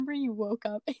you woke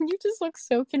up and you just look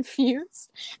so confused.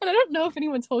 And I don't know if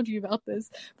anyone told you about this,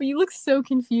 but you look so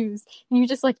confused. And you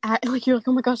just, like, act, like, you're like,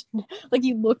 oh my gosh. Like,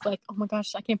 you look like, oh my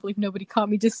gosh, I can't believe nobody caught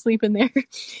me just sleeping there.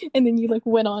 And then you, like,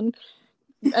 went on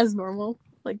as normal,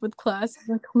 like, with class.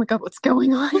 You're like, oh my god, what's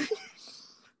going on?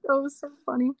 That was so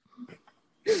funny.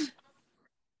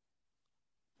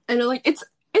 And, like, it's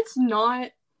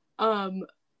not,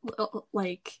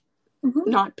 like,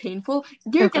 not painful.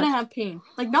 You're gonna have pain.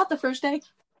 Like, not the first day.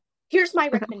 Here's my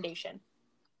recommendation.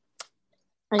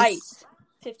 Ice.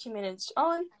 15 minutes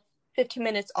on, 15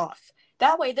 minutes off.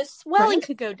 That way the swelling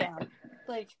could go down.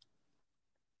 Like,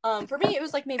 for me, it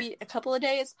was, like, maybe a couple of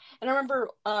days. And I remember,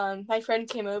 my friend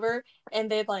came over, and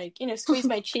they'd, like, squeeze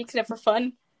my cheeks for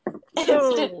fun.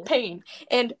 Instant pain.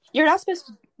 And you're not supposed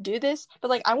to do this, but,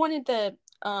 like, I wanted the,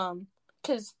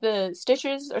 because the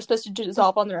stitches are supposed to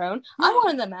dissolve on their own. I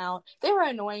wanted them out. They were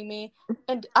annoying me.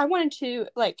 And I wanted to,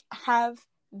 like, have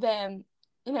them,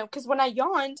 because when I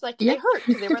yawned, like, they hurt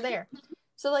because they were there.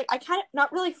 So, like, I kind of,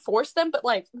 not really forced them, but,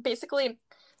 like, basically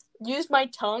used my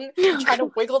tongue to try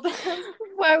to wiggle them.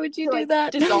 Why would you do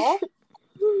that? Dissolve.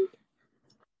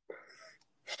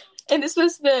 And this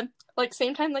was the, like,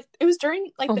 same time, like, it was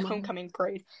during, like, the homecoming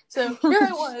parade. So here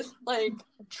I was, like,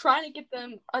 trying to get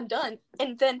them undone.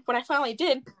 And then when I finally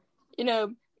did,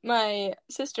 my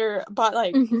sister bought,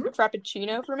 like,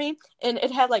 Frappuccino for me. And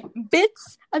it had, like,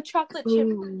 bits of chocolate chip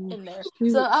in there.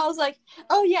 So I was like,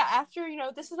 oh, yeah, after,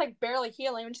 this is, like, barely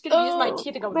healing. I'm just going to use my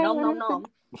teeth to go nom, nom, nom.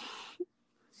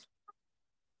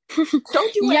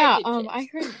 Don't do what I did, kids. I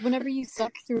heard whenever you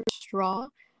suck through a straw,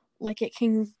 like, it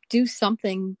can do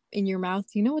something in your mouth.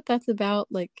 Do you know what that's about?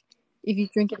 Like, if you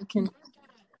drink it can...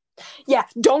 Yeah,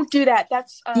 don't do that.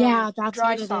 That's that's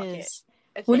dry what it socket. is.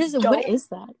 What is it? What is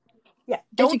that? Yeah,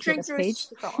 don't drink through a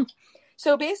straw.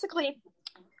 So basically,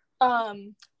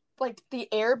 like, the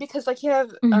air, because, like, you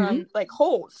have, like,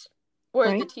 holes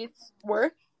where the teeth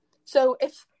were. So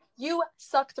if you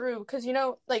suck through, because,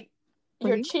 like,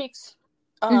 your cheeks,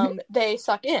 they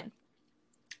suck in.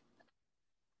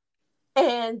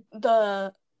 And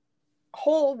the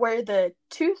hole where the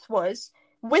tooth was,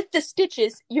 with the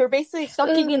stitches, you're basically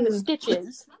sucking in the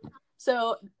stitches.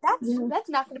 So that's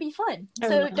not going to be fun.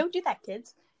 So don't do that,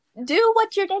 kids. Do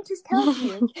what your dentist tells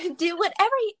you. Do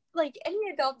whatever, like, any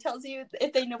adult tells you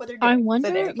if they know what they're doing. I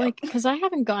wonder, like, because I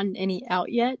haven't gotten any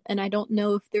out yet, and I don't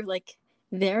know if they're, like,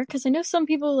 there, because I know some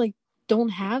people, like, don't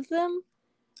have them.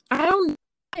 I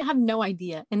have no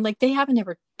idea. And, like, they haven't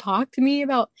ever talked to me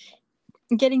about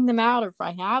getting them out, or if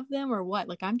I have them, or what.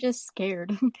 Like, I'm just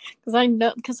scared.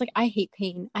 Because, like, I hate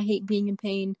pain. I hate being in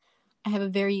pain. I have a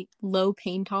very low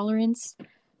pain tolerance.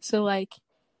 So, like,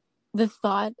 the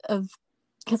thought of...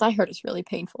 Because I heard it's really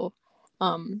painful.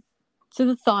 So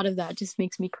the thought of that just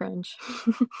makes me cringe.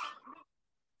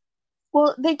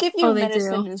 Well, they give you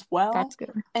medicine as well. That's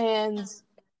good. And,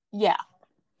 yeah.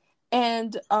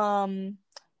 And,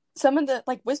 some of the,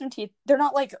 like, wisdom teeth, they're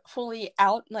not, like, fully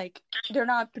out. Like, they're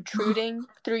not protruding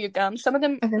through your gums. Some of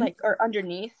them, like, are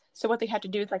underneath. So what they had to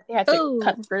do is, like, they had to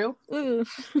cut through to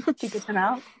get them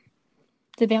out.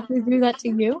 Did they have to do that to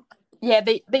you? Yeah,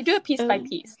 they do it piece by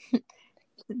piece.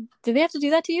 Did they have to do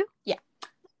that to you? Yeah.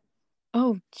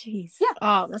 Oh, jeez. Yeah.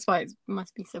 Oh, that's why it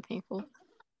must be so painful.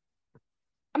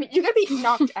 I mean, you're gonna be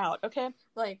knocked out, okay?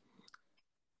 Like,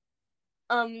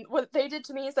 what they did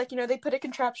to me is, like, they put a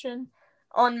contraption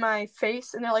on my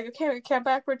face, and they're like, okay, we count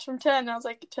backwards from 10. And I was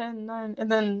like, 10, 9, and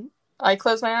then I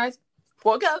closed my eyes,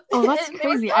 woke up. Oh, that's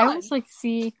crazy. I always, like,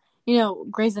 see,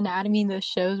 Grey's Anatomy, those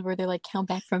shows where they, like, count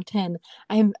back from 10.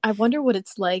 I wonder what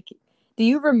it's like. Do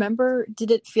you remember,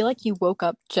 did it feel like you woke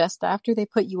up just after they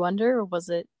put you under, or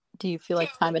do you feel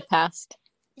like time had passed?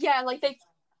 Yeah, like,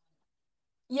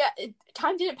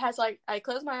 time didn't pass. Like, I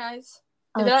closed my eyes,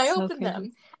 and then I opened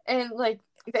them, and, like,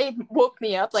 they woke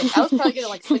me up. Like, I was probably gonna,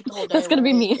 like, sleep the whole day. That's gonna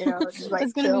be me. Just, like,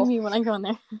 that's gonna be me when I go in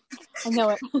there. I know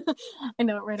it. I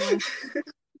know it right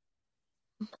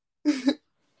away.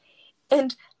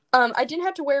 And, I didn't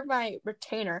have to wear my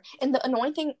retainer, and the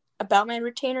annoying thing about my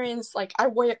retainer is, like, I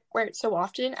wear it so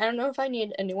often. I don't know if I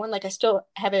need a new one. Like, I still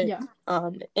have it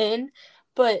in,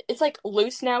 but it's, like,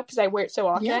 loose now because I wear it so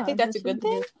often. I think that's a good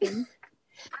thing.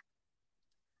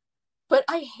 But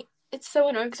it's so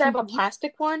annoying because I have a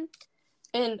plastic one,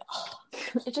 and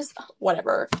it just,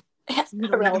 whatever. It's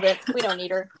irrelevant. We don't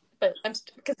need her. But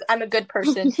because I'm a good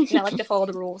person and I like to follow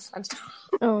the rules.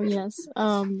 Oh, yes.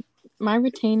 My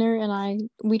retainer and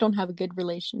we don't have a good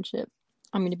relationship.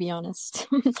 I'm going to be honest.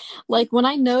 Like, when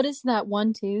I noticed that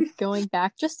one tooth going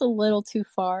back just a little too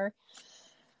far,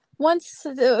 once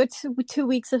 2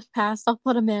 weeks have passed, I'll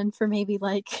put them in for maybe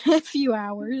like a few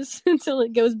hours until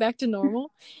it goes back to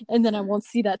normal, and then I won't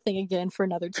see that thing again for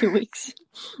another 2 weeks.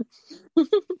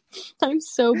 I'm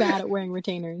so bad at wearing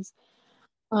retainers.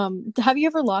 Have you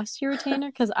ever lost your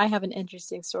retainer? Because I have an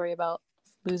interesting story about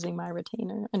losing my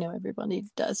retainer. I know everybody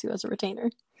does who has a retainer.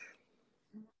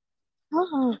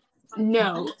 Oh.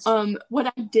 No. What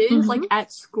I did is like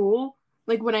at school,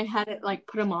 like when I had it like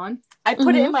put them on, I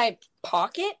put it in my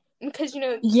pocket because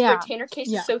the retainer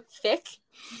case is so thick.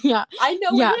 Yeah, I know.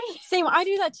 Yeah, same. I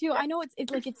do that too. I know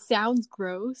it's like it sounds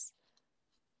gross,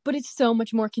 but it's so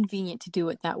much more convenient to do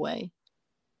it that way.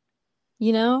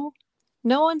 No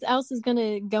one else is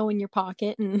gonna go in your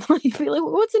pocket and like be like,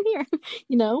 "What's in here?"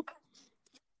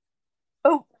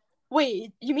 Oh,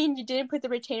 wait. You mean you didn't put the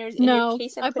retainers in your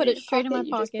case? I put it straight in my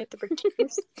pocket. You just put the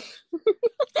retainers.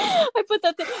 I put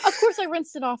that thing. Of course, I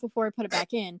rinsed it off before I put it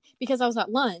back in because I was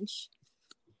at lunch,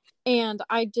 and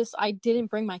I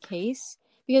didn't bring my case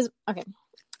because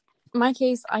my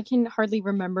case, I can hardly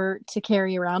remember to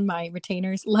carry around my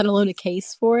retainers, let alone a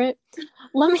case for it.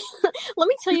 Let me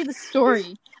tell you the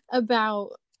story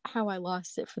about how I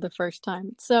lost it for the first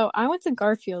time. So I went to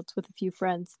Garfield's with a few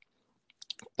friends,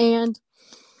 and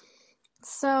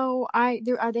so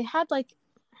they had like,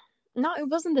 no, it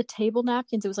wasn't the table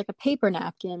napkins, it was like a paper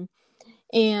napkin,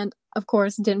 and of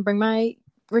course didn't bring my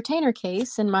retainer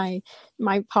case, and my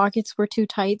pockets were too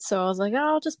tight, so I was like,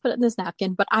 I'll just put it in this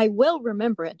napkin, but I will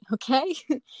remember it, okay?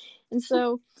 And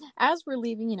so as we're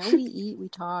leaving, we eat, we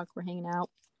talk, we're hanging out,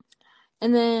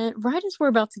 and then right as we're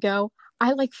about to go,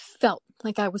 I like felt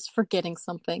like I was forgetting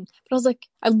something, but I was like,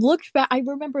 I looked back, I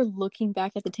remember looking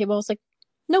back at the table, I was like,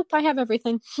 nope, I have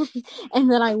everything. And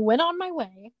then I went on my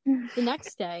way. The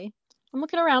next day, I'm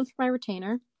looking around for my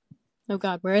retainer. Oh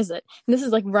God, where is it? And this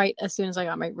is like right as soon as I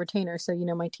got my retainer, so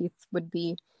my teeth would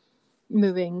be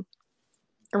moving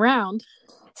around.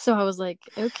 So I was like,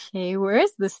 okay, where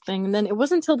is this thing? And then it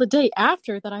wasn't until the day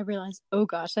after that I realized, oh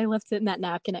gosh, I left it in that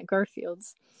napkin at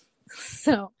Garfield's.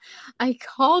 So I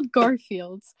called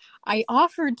Garfield's. I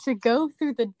offered to go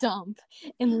through the dump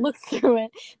and look through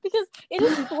it because it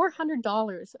is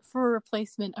 $400 for a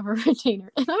replacement of a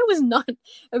retainer. And I was not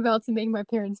about to make my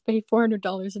parents pay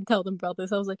 $400 and tell them about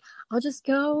this. I was like, I'll just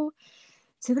go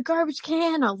to the garbage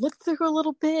can, I'll look through a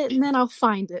little bit, and then I'll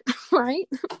find it, right?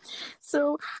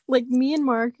 So like me and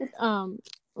Mark,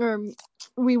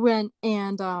 we went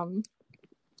and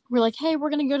we're like, hey, we're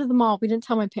going to go to the mall. We didn't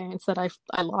tell my parents that I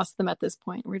lost them at this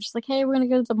point. We're just like, hey, we're going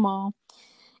to go to the mall.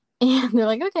 And they're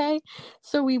like, okay.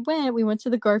 So we went to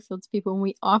the Garfield's people, and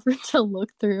we offered to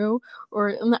look through,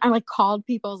 and I like called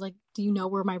people. I was like, do you know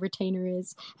where my retainer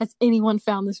is? Has anyone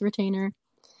found this retainer?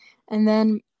 And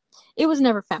then it was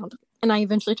never found. And I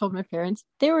eventually told my parents.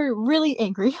 They were really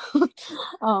angry.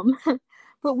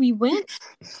 But we went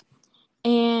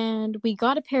and we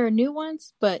got a pair of new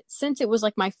ones, but since it was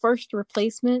like my first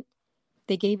replacement,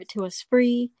 they gave it to us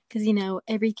free because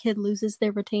every kid loses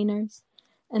their retainers,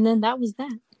 and then that was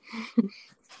that.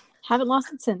 Haven't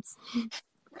lost it since.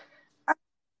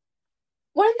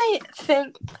 Wouldn't they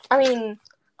think? I mean,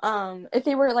 if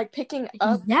they were like picking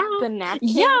up the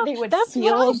napkin, they would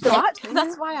feel that.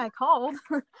 That's why I called.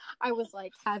 I was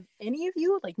like, have any of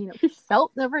you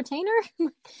felt the retainer?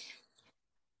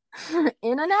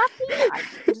 In a napkin?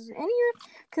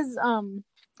 Because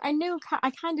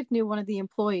I kind of knew one of the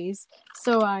employees,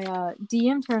 so I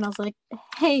DM'd her and I was like,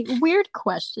 hey, weird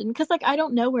question, because I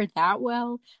don't know her that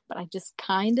well, but I just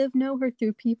kind of know her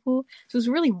through people, so it was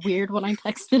really weird when I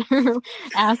texted her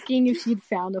asking if she'd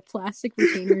found a plastic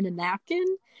retainer in a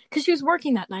napkin, because she was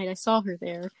working that night. I saw her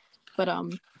there, but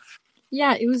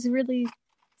yeah, it was really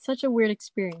such a weird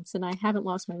experience, and I haven't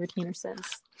lost my retainer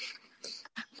since.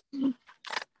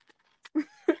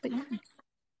 But yeah.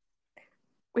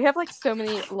 We have so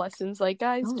many lessons.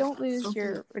 Guys, don't lose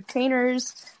your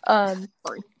retainers.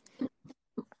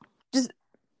 Just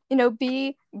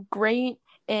be great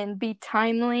and be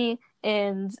timely,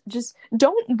 and just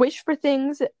don't wish for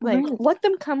things. Let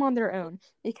them come on their own.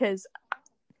 Because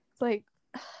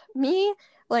me,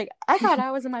 I thought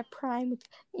I was in my prime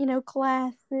with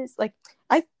glasses.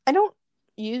 I don't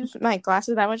use my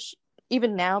glasses that much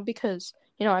even now because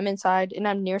I'm inside and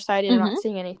I'm nearsighted and I'm not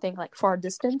seeing anything far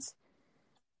distance.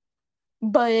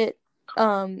 But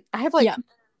I have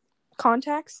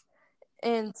contacts,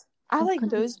 and I like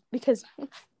those because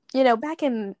back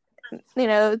in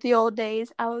the old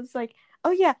days, I was like, oh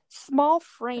yeah, small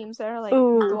frames that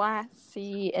are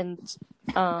glassy and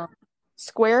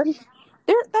square.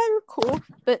 They're cool,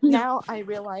 but now I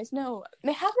realize no,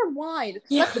 have them wide.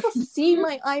 Let people see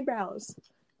my eyebrows.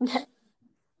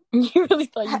 You really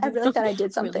thought you I did really something? thought I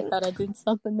did something. Really thought I did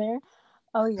something there.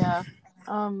 Oh yeah.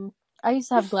 I used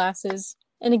to have glasses,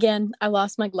 and again, I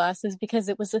lost my glasses because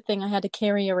it was a thing I had to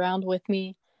carry around with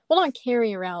me. Well, not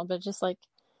carry around, but just like,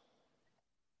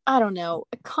 I don't know.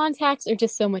 Contacts are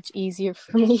just so much easier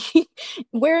for me.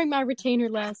 Wearing my retainer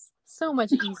less, so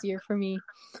much easier for me.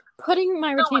 Putting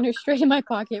my retainer straight in my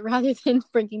pocket rather than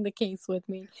bringing the case with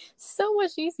me, so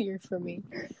much easier for me.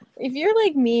 If you're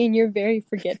like me and you're very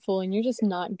forgetful and you're just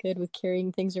not good with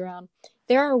carrying things around,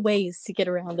 there are ways to get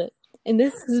around it. And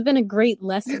this has been a great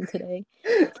lesson today.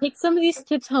 Take some of these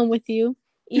tips home with you,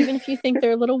 even if you think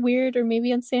they're a little weird or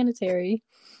maybe unsanitary.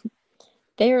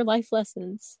 They are life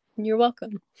lessons. You're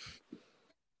welcome.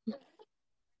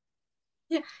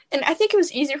 Yeah, and I think it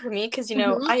was easier for me because,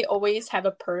 I always have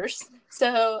a purse.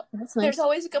 So there's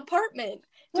always a compartment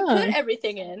to put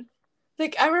everything in.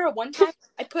 Like, I remember one time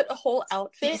I put a whole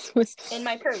outfit in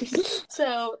my purse.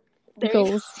 So there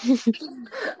goals. You go.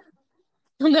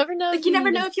 You'll never know. Like, you never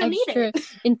know if you'll need it.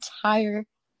 Entire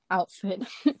outfit.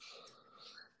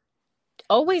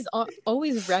 Always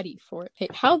ready for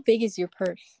it. How big is your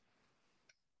purse?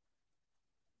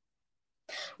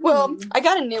 Well, I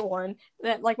got a new one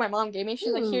that, like, my mom gave me.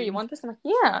 She's like, "Here, you want this?" I'm like,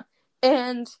 "Yeah."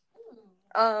 And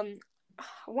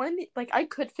one, like, I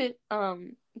could fit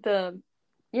the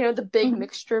big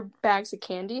mixture bags of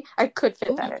candy. I could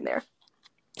fit that in there.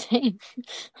 Dang.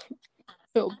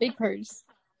 So big purse.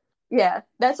 Yeah,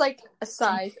 that's like a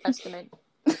size estimate.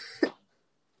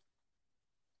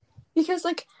 Because,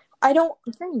 like, I don't,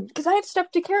 because I have stuff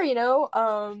to carry, like,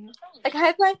 I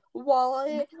have my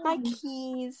wallet, my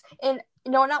keys, and,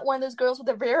 not one of those girls with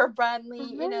a Vera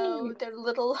Bradley, their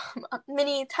little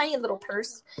mini, tiny little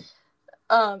purse.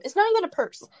 It's not even a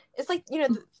purse. It's like,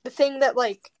 the thing that,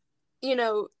 like,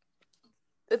 the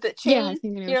chain,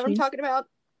 you know what I'm talking about?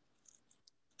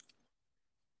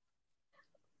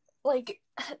 Like,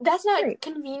 that's not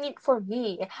convenient for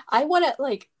me. I want to,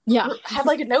 like, have,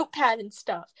 like, a notepad and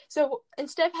stuff. So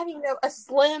instead of having, a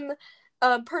slim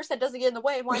purse that doesn't get in the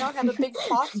way, why not have a big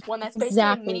box one that's basically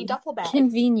a mini duffel bag?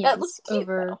 Convenience that looks cute,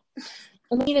 over.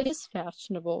 I mean, it is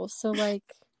fashionable. So, like,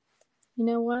 you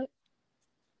know what?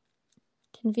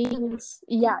 Convenience.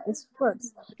 Yeah, it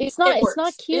works. It's not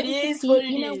cute and petite.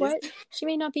 You know what? She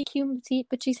may not be cute and petite,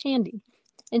 but she's handy.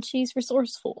 And she's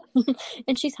resourceful.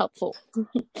 And she's helpful.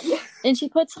 And she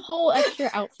puts whole extra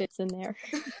outfits in there.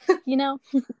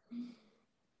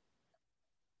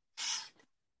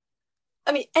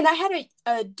 I mean, and I had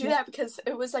to do that because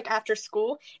it was, like, after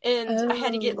school, and I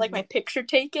had to get, like, my picture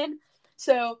taken.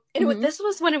 So, and this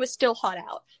was when it was still hot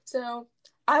out. So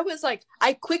I was like,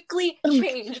 I quickly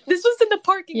changed. This was in the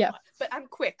parking lot, but I'm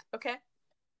quick, okay?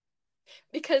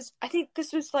 Because I think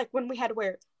this was, like, when we had to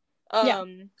wear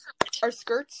our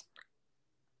skirts.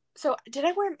 So did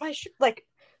I wear my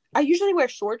I usually wear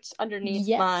shorts underneath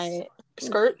my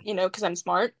skirt, because I'm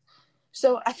smart.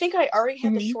 So I think I already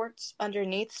had the shorts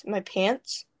underneath my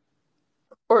pants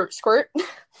or skirt.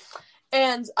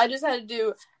 And I just had to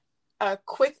do a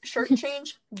quick shirt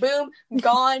change. Boom,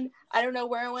 gone. I don't know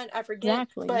where I went. I forget.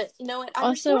 Exactly. But you know what?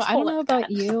 Also, I don't know about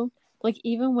you. Like,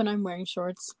 even when I'm wearing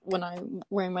shorts, when I'm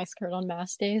wearing my skirt on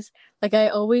mass days, like, I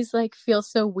always, like, feel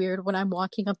so weird when I'm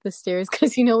walking up the stairs,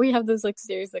 because, we have those, like,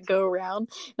 stairs that go around,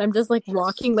 and I'm just, like,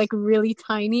 walking, like, really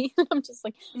tiny. I'm just,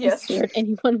 like, I'm scared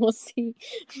anyone will see.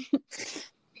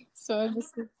 So I'm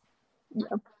just,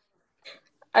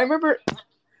 I remember,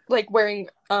 like, wearing,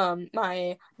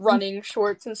 my running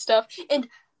shorts and stuff, and,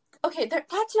 okay,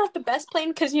 that's not the best plane,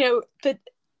 because, the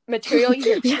material,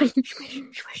 you hear,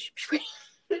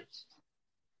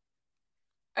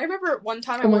 I remember one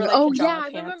time I wore, like, pajama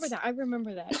pants. I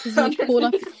remember that. Because you, like, pulled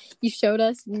up, you showed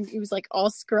us, and it was, like, all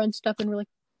scrunched up, and we're like,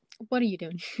 what are you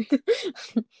doing?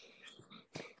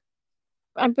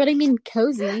 But I mean,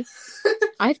 cozy.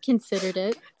 I've considered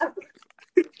it.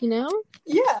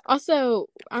 Yeah. Also,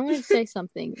 I'm going to say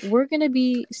something. We're going to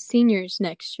be seniors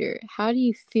next year. How do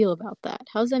you feel about that?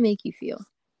 How does that make you feel?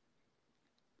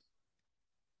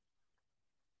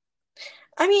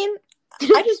 I mean,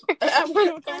 I just I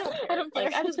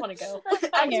just want to go.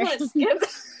 I just want to skip.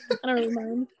 I don't really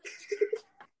mind.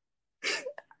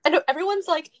 I know everyone's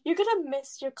like, you're gonna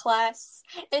miss your class,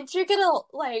 and you're gonna,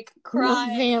 like, cry,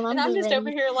 and I'm just over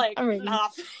here like, nah.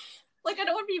 Like, I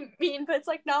don't want to be mean, but it's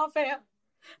like, nah, fam.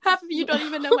 Half of you don't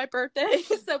even know my birthday,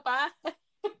 so bye.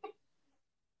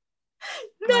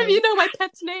 None of you know my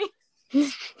pet's name.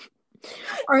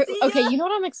 Okay, you know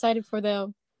what I'm excited for,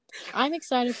 though? I'm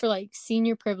excited for, like,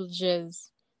 senior privileges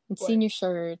and senior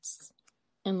shirts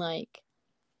and, like,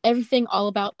 everything all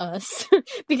about us.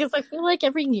 Because I feel like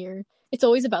every year it's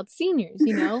always about seniors,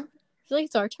 feel like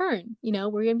it's our turn. You know,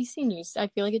 we're gonna be seniors. I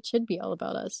feel like it should be all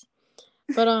about us.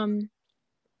 But I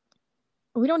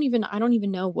don't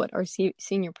even know what our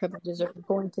senior privileges are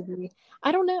going to be.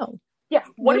 I don't know. Yeah,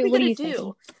 what are we gonna you do?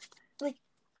 thinking? Like,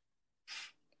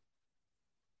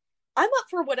 I'm up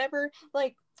for whatever.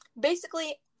 Like,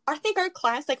 basically, I think our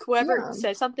class, like, whoever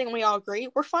says something, we all agree,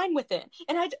 we're fine with it.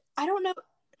 And I don't know.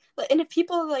 And if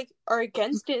people, like, are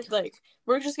against it, like,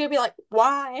 we're just gonna be like,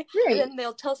 why? Right. And then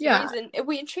they'll tell us the reason, and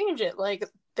we change it. Like,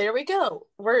 there we go.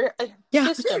 We're a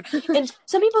system. And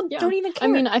some people don't even care.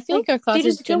 I mean, I feel like our class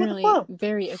is generally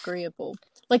very agreeable.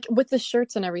 Like, with the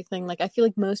shirts and everything, like, I feel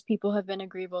like most people have been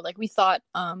agreeable. Like, we thought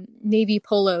navy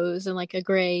polos and, like, a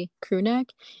gray crew neck.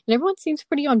 And everyone seems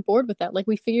pretty on board with that. Like,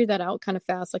 we figured that out kind of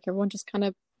fast. Like, everyone just kind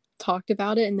of talked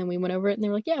about it, and then we went over it, and they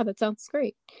were like, yeah, that sounds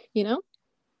great. You know?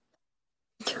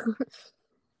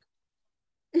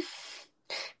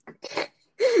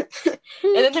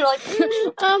 And then they're like,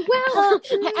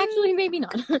 actually, maybe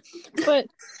not. But,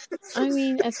 I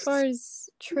mean, as far as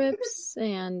trips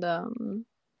and,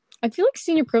 I feel like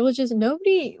senior privileges,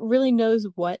 nobody really knows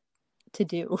what to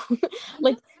do.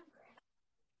 Like,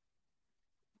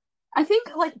 I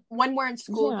think, like, when we're in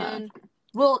school again,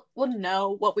 we'll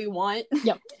know what we want.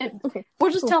 Yep. Okay.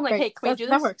 We'll just tell them, like, hey, can we do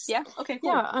this? That works. Yeah? Okay,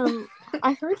 cool. Yeah,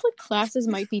 I heard, like, classes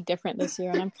might be different this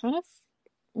year, and I'm kind of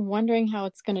wondering how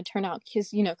it's going to turn out,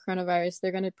 because, you know, coronavirus,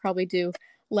 they're going to probably do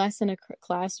less in a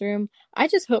classroom. I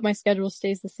just hope my schedule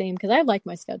stays the same, because I like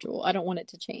my schedule. I don't want it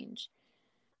to change.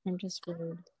 I'm just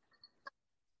worried.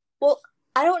 Well,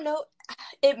 I don't know.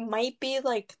 It might be,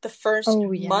 like, the first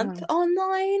month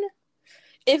online.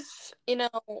 If, you know,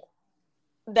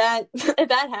 if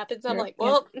that happens, I'm like,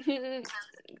 well,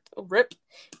 rip.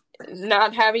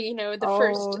 Not having, you know, the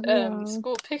first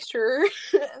school picture.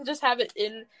 Just have it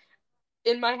in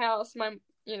my house. My mom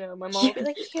will be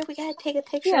like, here, we gotta take a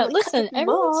picture. Yeah, like, listen,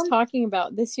 everyone's talking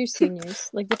about this year's seniors,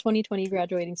 like the 2020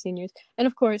 graduating seniors. And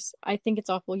of course, I think it's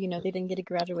awful, you know, they didn't get a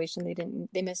graduation.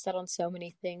 They missed out on so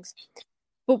many things.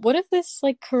 But what if this,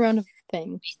 like, corona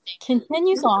thing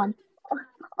continues on?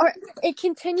 Or it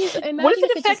continues. Imagine what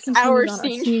if it affects our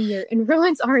senior year and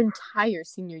ruins our entire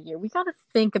senior year? We gotta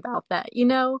think about that, you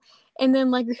know? And then,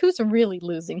 like, who's really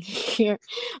losing here?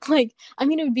 Like, I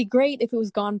mean, it would be great if it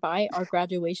was gone by our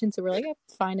graduation, so we're like,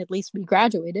 fine, at least we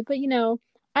graduated. But, you know,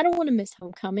 I don't want to miss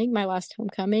homecoming, my last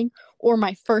homecoming, or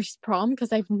my first prom,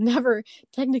 because I've never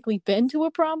technically been to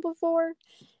a prom before,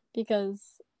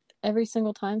 because every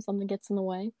single time something gets in the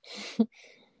way.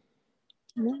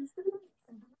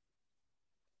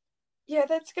 Yeah,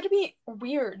 that's gonna be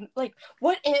weird. Like,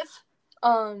 what if,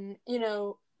 you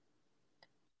know,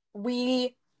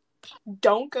 we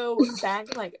don't go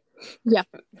back, like,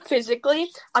 physically?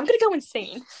 I'm gonna go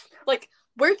insane. Like,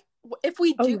 if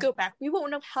we do go back, we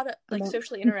won't know how to, like,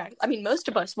 socially interact. I mean, most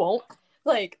of us won't.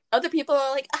 Like, other people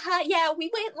are like, yeah,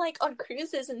 we went, like, on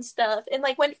cruises and stuff, and,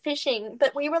 like, went fishing,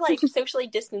 but we were, like, socially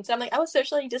distanced. I'm like, I was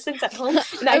socially distanced at home,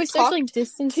 and I was socially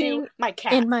distancing to my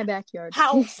cat in my backyard.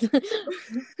 How?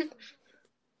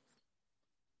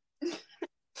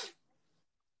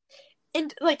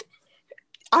 And, like,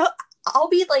 I'll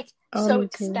be, like, so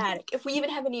ecstatic if we even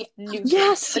have any new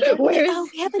students. Like,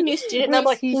 we have a new student, and I'm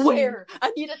like, where?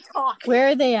 I need to talk. Where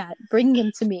are they at? Bring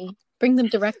them to me. Bring them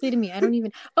directly to me. I don't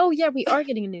even... Oh, yeah, we are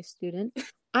getting a new student.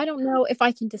 I don't know if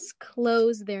I can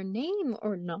disclose their name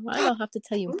or not. I'll have to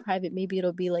tell you in private. Maybe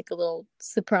it'll be, like, a little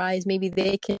surprise. Maybe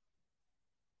they can...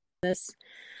 this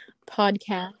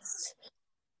podcast.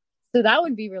 So that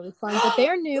would be really fun. But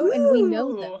they're new, and we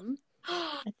know them.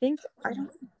 I think...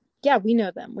 Yeah, we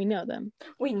know them. We know them.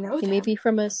 They may be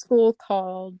from a school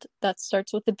called... that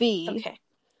starts with a B. Okay.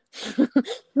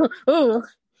 Ooh.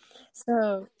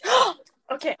 So...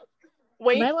 Okay.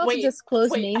 Wait, am I allowed to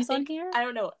disclose names on here? I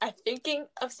don't know. I'm thinking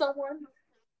of someone.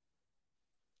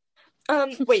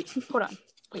 Wait, hold on.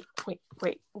 Wait.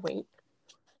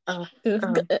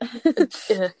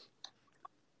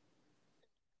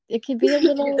 It could be a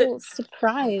little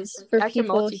surprise for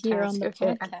people here on the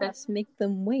podcast. Make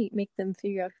them wait. Make them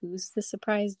figure out who's the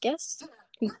surprise guest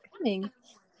who's coming.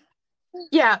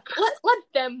 Yeah, let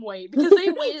them wait, because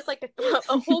they waited like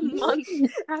a whole month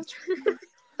after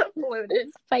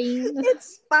uploaded.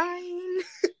 It's fine.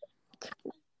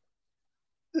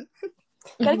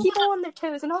 Gotta keep them on their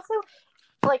toes, and also,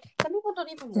 like, some people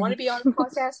don't even want to be on the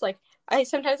podcast. Like, I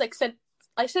sometimes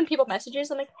send people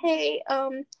messages. I'm like, hey,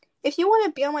 if you want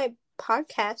to be on my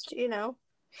podcast, you know.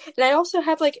 And I also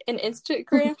have, like, an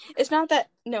Instagram. It's not that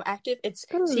active. It's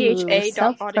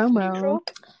CHA.auditneutral.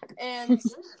 And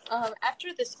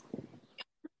after this,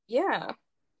 yeah.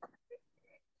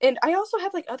 And I also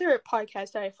have, like, other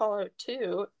podcasts that I follow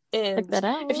too. And that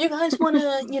out. if you guys want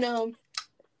to,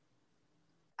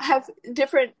 have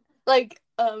different like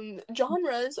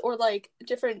genres or like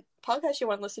different podcasts you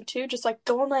want to listen to, just like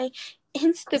go on my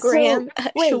Instagram.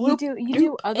 Wait, you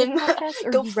do other podcasts,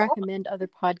 or do you follow. recommend other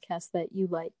podcasts that you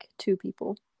like to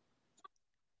people?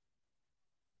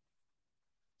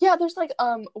 Yeah, there's like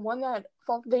one that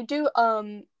they do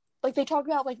like they talk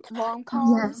about like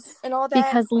rom-coms and all that.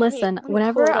 Because listen,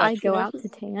 whenever I go out to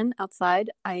tan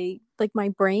outside, I like my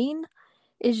brain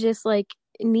is just like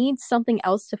needs something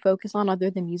else to focus on other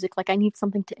than music. Like I need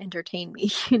something to entertain me,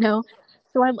 So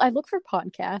I look for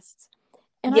podcasts,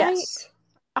 and yes.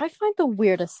 I find the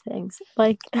weirdest things.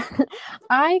 Like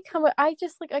I come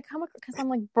because I'm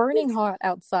like burning hot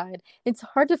outside. It's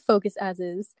hard to focus as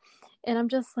is, and I'm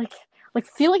just like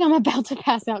feel like I'm about to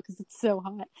pass out because it's so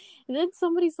hot. And then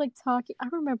somebody's like talking. I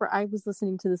remember I was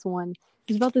listening to this one.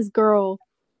 It was about this girl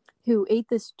who ate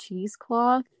this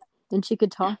cheesecloth and she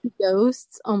could talk to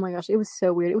ghosts. Oh my gosh, it was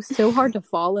so weird. It was so hard to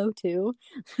follow too.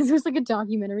 Because it was like a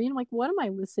documentary, and I'm like, what am I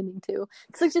listening to?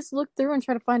 Because I just looked through and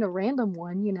try to find a random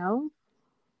one,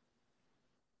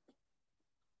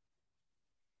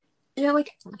 Yeah,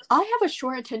 like I have a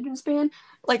short attention span,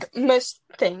 like most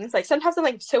things. Like sometimes I'm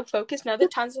like so focused, and other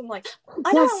times I'm like,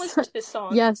 I don't want to listen to this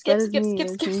song. Yes, skip.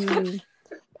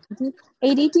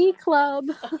 ADD club.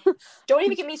 Don't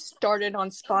even get me started on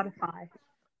Spotify.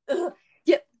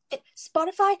 Yeah,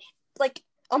 Spotify, like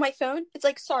on my phone, it's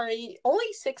like, sorry,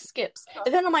 only 6 skips.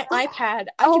 And then on my iPad,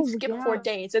 I can skip 4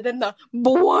 days. And then the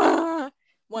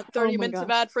 30 minutes of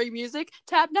ad-free music,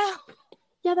 tap now.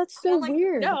 Yeah, that's so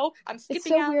weird. No, I'm skipping. It's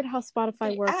so weird how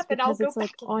Spotify works, because it's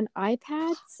like on our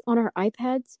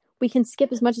iPads, we can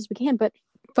skip as much as we can, but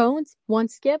phones, one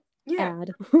skip,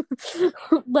 ad.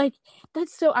 Like,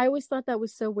 that's so, I always thought that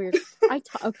was so weird.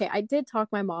 I did talk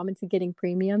my mom into getting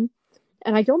premium,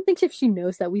 and I don't think if she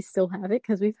knows that we still have it,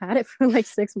 because we've had it for like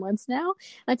 6 months now.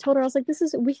 And I told her, I was like,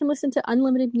 we can listen to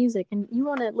unlimited music, and you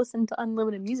want to listen to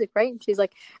unlimited music, right? And she's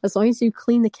like, as long as you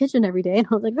clean the kitchen every day. And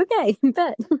I was like, okay,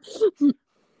 bet.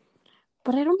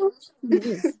 But I don't know if she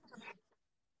is.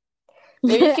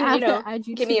 Maybe you can,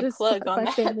 give me a plug on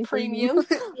that premium.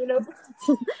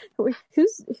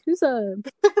 Who's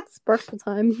Sparkle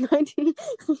Time 19?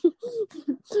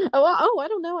 I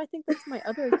don't know. I think that's my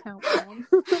other account.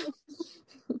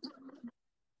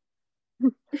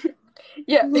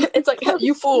 Yeah, it's like,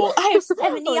 you fool. I have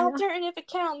 70 alternative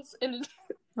accounts. And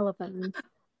I love that meme.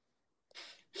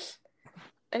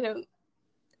 I know.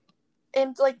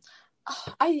 And like,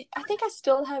 I think I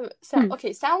still have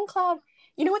SoundCloud.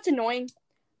 You know what's annoying?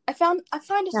 I find a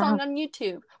song on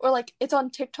YouTube, or like it's on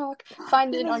TikTok.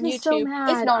 Find it on YouTube. So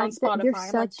it's not on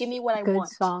Spotify. I'm like, give me what I want.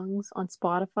 Good songs on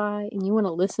Spotify, and you want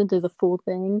to listen to the full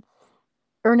thing,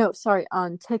 or no, sorry,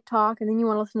 on TikTok, and then you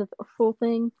want to listen to the full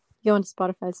thing. You go into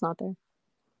Spotify. It's not there.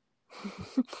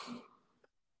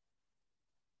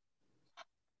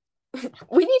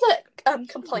 We need to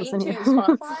complain to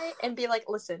Spotify and be like,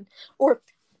 listen, or.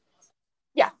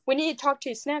 Yeah, we need to talk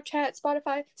to Snapchat,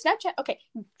 Spotify. Snapchat, okay.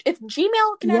 If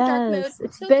Gmail can have dark mode,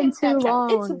 it's been too Snapchat.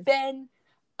 long. It's been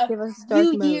a Give us dark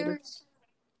few mode. years.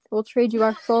 We'll trade you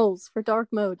our souls for dark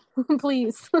mode,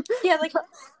 please. Yeah, like.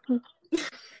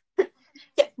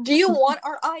 Yeah. Do you want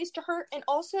our eyes to hurt? And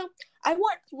also, I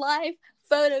want live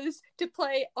photos to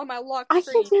play on my lock screen.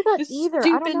 I can't do that either.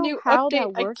 I don't know how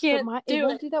that works, but it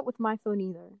won't do that with my phone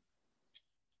either.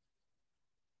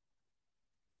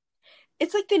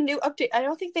 It's like the new update. I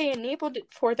don't think they enabled it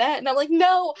for that. And I'm like,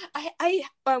 no, I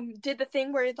did the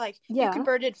thing where like you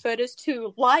converted photos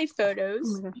to live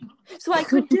photos. Oh, so I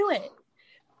could do it.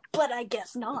 But I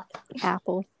guess not.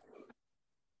 Apple.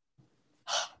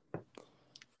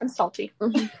 I'm salty.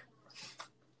 Mm-hmm.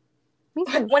 Me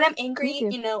too. When I'm angry,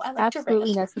 I like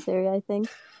absolutely to necessary, I think.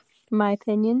 In my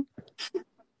opinion.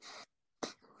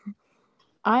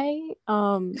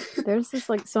 There's this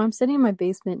so I'm sitting in my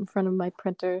basement in front of my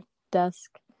printer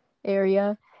desk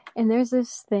area, and there's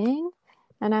this thing,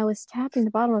 and I was tapping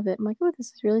the bottom of it. I'm like, oh,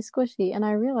 this is really squishy, and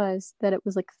I realized that it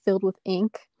was like filled with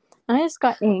ink, and I just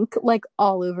got ink like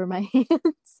all over my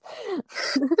hands.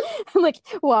 Like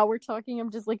while we're talking,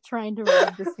 I'm just like trying to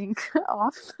rub this ink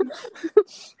off,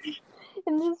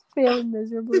 and just failing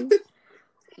miserably.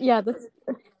 Yeah, that's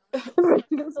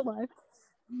goes alive.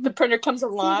 The printer comes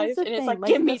alive, and it's like,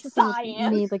 give me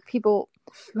cyan. Like people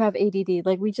who have ADD,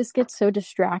 like we just get so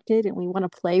distracted and we want to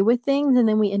play with things, and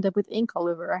then we end up with ink all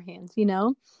over our hands,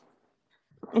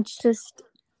 It's just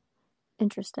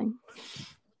interesting.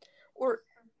 Or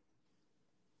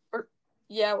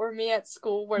me at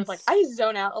school, where like I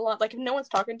zone out a lot. Like if no one's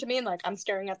talking to me, and like I'm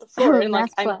staring at the floor, and like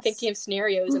I'm thinking of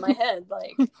scenarios in my head,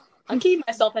 like I'm keeping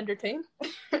myself entertained.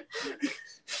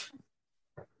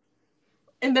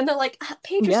 And then they're like,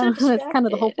 Paige was Yeah, so that's distracted. kind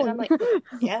of the whole And I'm point. like,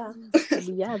 yeah.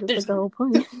 Yeah, that's like There's- the whole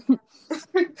point.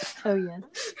 Oh yeah.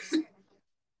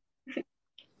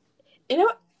 You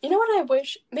know what I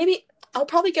wish? Maybe I'll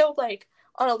probably go like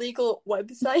on a legal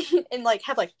website and like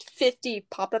have like 50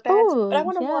 pop-up ads. But I Oh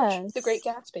want to watch yes. The Great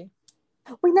Gatsby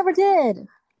We never did.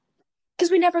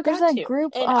 because we never There's got that to,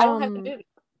 group and I don't have the movie.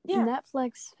 Yeah,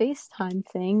 Netflix FaceTime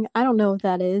thing. I don't know what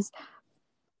that is.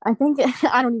 I think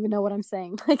I don't even know what I'm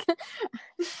saying. Like,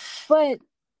 but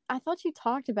I thought you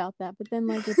talked about that, but then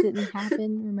like it didn't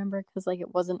happen. Remember, because like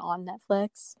it wasn't on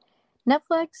Netflix.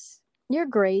 Netflix, you're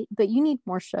great, but you need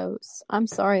more shows. I'm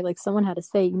sorry, like someone had to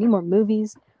say you need more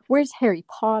movies. Where's Harry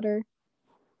Potter?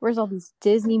 Where's all these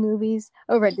Disney movies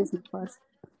over at Disney Plus?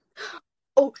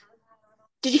 Oh,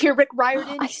 did you hear Rick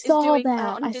Riordan I is saw doing that.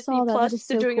 on I Disney saw that. Plus? That is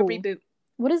They're so doing cool. a reboot.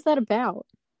 What is that about?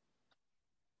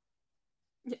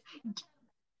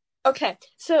 Okay,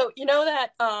 so you know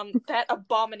that that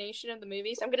abomination of the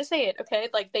movies. I'm gonna say it. Okay,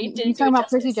 like they didn't You do talking it about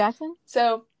Percy justice. Jackson?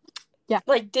 So Yeah.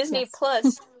 like Disney Yes.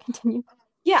 Plus. Continue.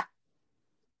 Yeah.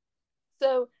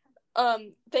 So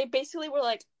they basically were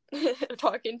like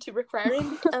talking to Rick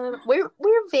Riordan. We're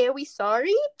very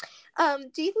sorry.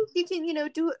 Do you think you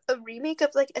can do a remake of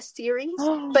like a series,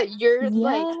 but you're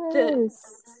like the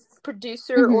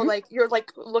producer or like you're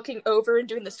like looking over and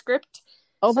doing the script?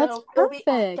 Oh, so that's it'll be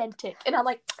perfect. authentic. And I'm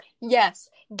like, yes,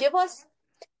 give us.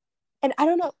 And I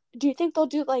don't know. Do you think they'll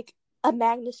do like a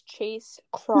Magnus Chase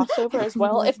crossover as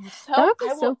well? If so, that would be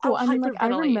I so will. cool. I I will mean, like I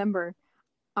hyperventilate. remember,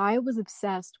 I was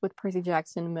obsessed with Percy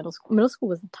Jackson in middle school. Middle school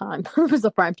was the time. It was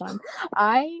the prime time.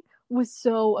 I was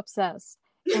so obsessed.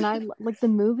 And I like the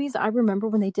movies. I remember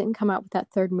when they didn't come out with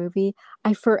that third movie,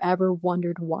 I forever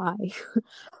wondered why.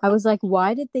 I was like,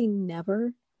 why did they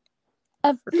never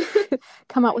ever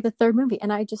come out with a third movie?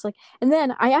 And I just like, and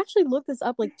then I actually looked this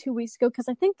up like 2 weeks ago because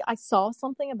I think I saw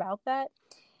something about that.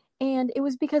 And it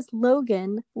was because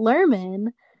Logan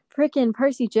Lerman, freaking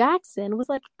Percy Jackson, was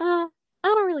like, I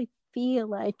don't really feel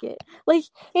like it. Like,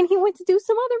 and he went to do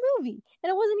some other movie,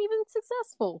 and it wasn't even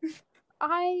successful.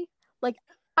 I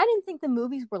didn't think the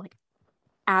movies were like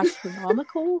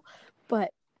astronomical, but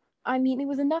I mean, it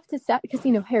was enough to set because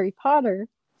Harry Potter.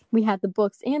 We had the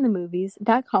books and the movies.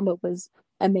 That combo was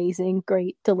amazing,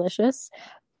 great, delicious.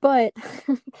 But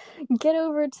get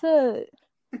over to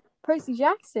Percy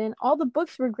Jackson, all the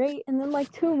books were great, and then like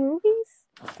 2 movies,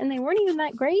 and they weren't even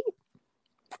that great.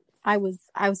 I was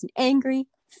an angry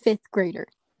 5th grader.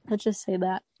 Let's just say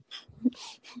that.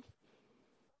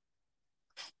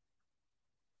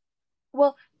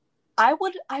 Well, I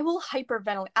will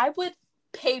hyperventilate. I would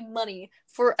pay money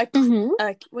for a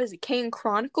what is it, Kane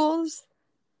Chronicles?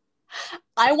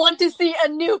 I want to see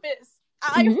Anubis.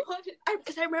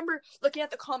 Because I remember looking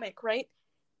at the comic, right?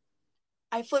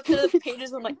 I flipped to the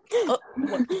pages and I'm like, oh,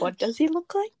 what does he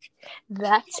look like?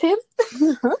 That's him?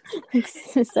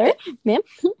 Sir? Ma'am?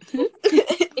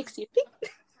 Excuse me?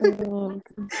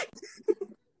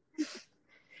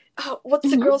 What's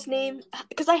the girl's name?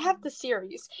 Because I have the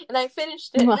series, and I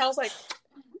finished it, and I was like,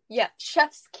 yeah,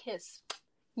 Chef's Kiss.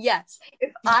 Yes.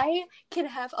 If I can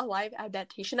have a live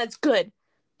adaptation, that's good.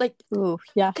 Like, ooh,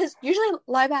 yeah. Because usually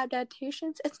live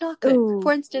adaptations, it's not good. Ooh.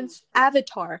 For instance,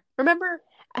 Avatar. Remember,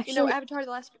 actually, Avatar: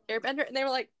 The Last Airbender, and they were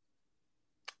like,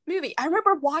 movie. I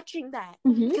remember watching that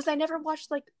because I never watched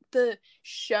like the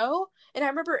show, and I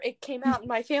remember it came out, and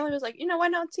my family was like, why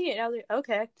not see it? And I was like,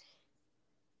 okay.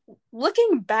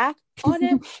 Looking back on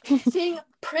it, seeing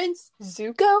Prince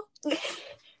Zuko,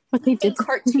 what they did in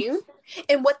cartoon,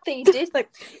 and what they did, like,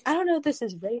 I don't know if this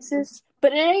is racist,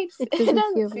 but it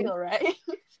doesn't feel right.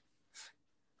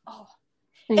 Oh,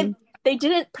 and they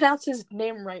didn't pronounce his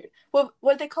name right. What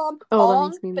did they call him? Oh, that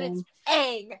makes me but mad. It's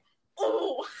Aang.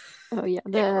 Oh yeah,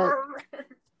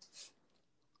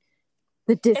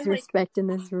 the disrespect in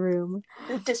this room.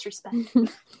 The disrespect.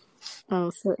 Oh,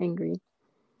 so angry.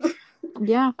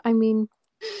 Yeah, I mean,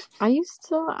 I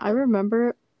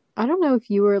remember, I don't know if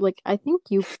you were like, I think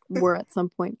you were at some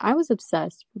point. I was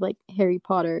obsessed with like Harry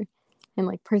Potter and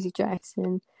like Percy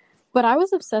Jackson, but I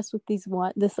was obsessed with this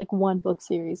one book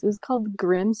series. It was called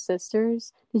Grimm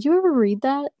Sisters. Did you ever read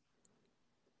that?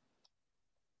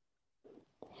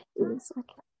 It was like,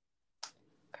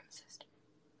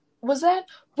 was that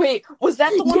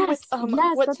the one with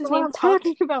yes, what's his name? I'm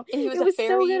talking about. And he was it was fairy.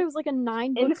 So good. It was like a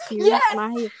 9-book series, yes! and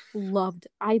I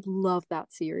loved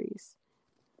that series.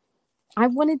 I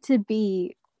wanted to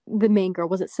be the main girl.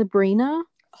 Was it Sabrina?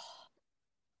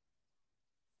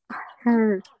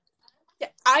 Her. Yeah,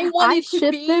 I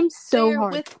shipped them so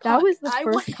hard. That was the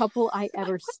first couple I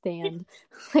ever stand.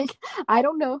 Like, I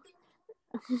don't know.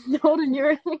 holding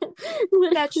your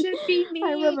That should be me.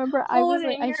 I remember I was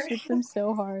like, I shipped them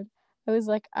so hard. I was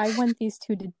like, I want these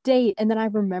two to date, and then I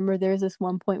remember there was this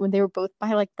one point when they were both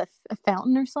by like a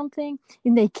fountain or something,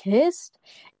 and they kissed.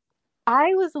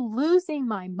 I was losing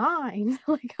my mind.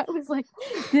 Like I was like,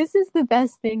 this is the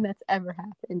best thing that's ever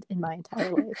happened in my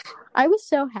entire life. I was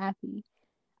so happy.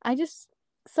 I just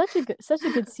such a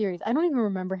good series. I don't even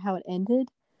remember how it ended,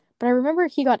 but I remember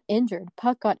he got injured.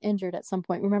 Puck got injured at some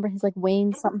point. Remember his like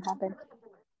wing, something happened.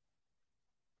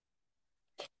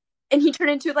 And he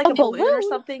turned into like a balloon or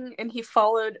something, and he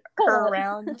followed her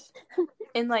around.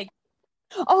 And like,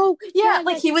 oh yeah,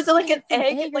 like he was like an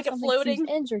egg, like a floating.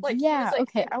 Injured. Like, yeah, like,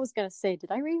 okay. I was gonna say,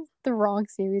 did I read the wrong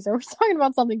series? Or we're talking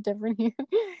about something different here?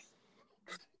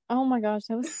 Oh my gosh,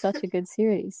 that was such a good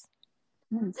series.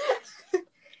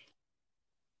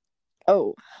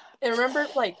 Oh, and remember,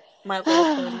 like My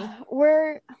Little Pony.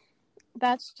 We're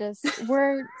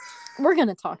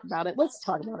gonna talk about it. Let's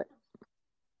talk about it.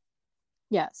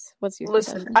 Yes. What's your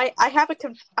Listen? confession? I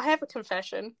have a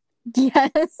confession.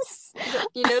 Yes.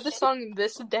 You know the song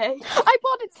 "This Day"? I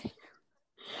bought it.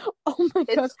 Oh my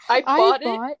gosh! I bought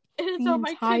it. And it's the on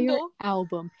my entire Kindle.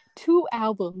 album, 2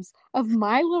 albums of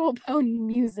My Little Pony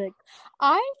music.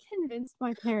 I convinced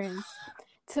my parents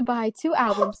to buy 2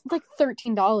 albums, like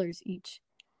 $13 each,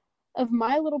 of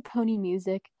My Little Pony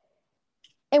music.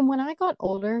 And when I got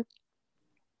older,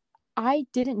 I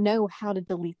didn't know how to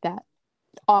delete that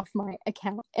off my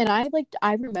account. And I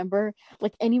remember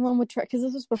like anyone would try, because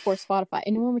this was before Spotify,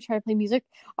 anyone would try to play music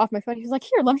off my phone. He was like,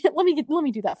 here, let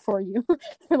me do that for you.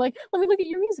 They're like, let me look at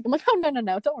your music. I'm like, oh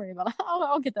no, don't worry about it.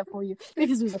 I'll get that for you.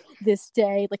 Because it was like This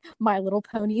Day, like My Little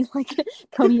Pony, like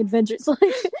Pony Adventures.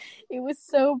 Like it was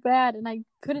so bad, and I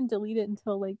couldn't delete it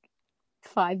until like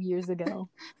 5 years ago.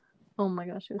 Oh my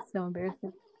gosh, it was so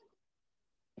embarrassing.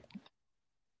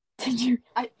 Did you?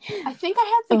 I think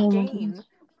I had the game.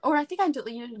 Or I think I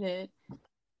deleted it.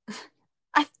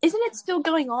 Isn't it still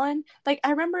going on? Like,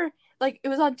 I remember, like, it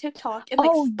was on TikTok, and,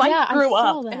 like, Spike grew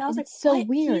up. That. And I was like, so what?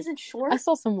 weird. He's in short? I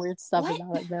saw some weird stuff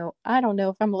about it, though. I don't know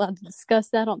if I'm allowed to discuss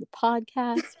that on the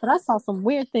podcast, but I saw some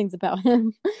weird things about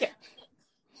him.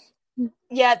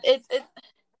 Yeah,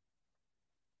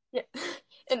 yeah.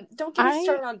 And don't get me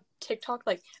started on TikTok.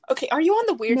 Like, okay, are you on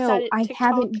the weird side of TikTok? I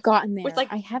haven't gotten there. With,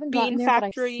 like, I haven't gotten there, but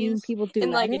I've seen people do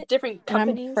and, like, different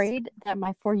companies. And I'm afraid that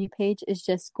my For You page is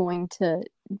just going to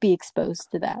be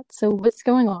exposed to that. So what's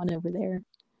going on over there?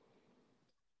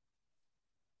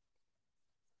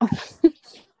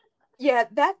 Yeah,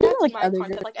 that's like my content.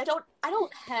 Girls. Like, I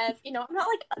don't have, I'm not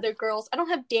like other girls. I don't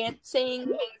have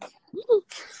dancing.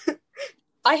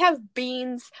 I have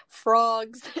beans,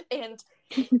 frogs, and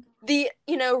the,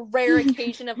 rare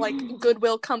occasion of, like,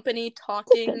 Goodwill Company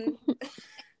talking.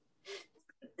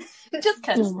 Just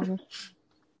because.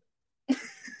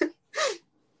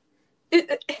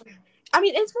 I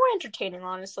mean, it's more entertaining,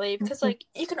 honestly, because, like,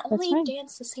 you can only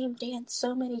dance the same dance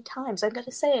so many times. I'm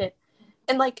gonna say it.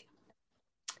 And, like,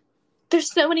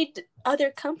 there's so many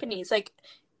other companies. Like,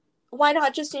 why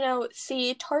not just,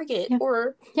 see Target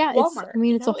or Walmart?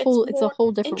 It's a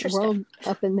whole different world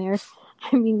up in there.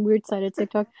 I mean, weird side of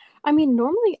TikTok. I mean,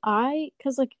 normally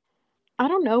because, like, I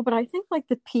don't know, but I think, like,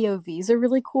 the POVs are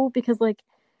really cool because, like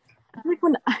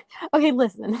okay,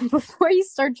 listen, before you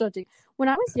start judging, when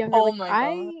I was younger,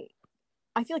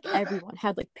 I feel like everyone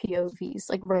had, like, POVs,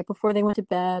 like, right before they went to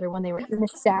bed or when they were in the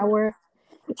shower.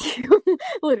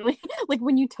 Literally, like,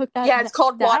 when you took that, it's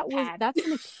called Wattpad. That's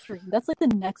an extreme. That's like the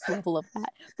next level of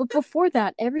that. But before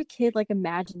that, every kid, like,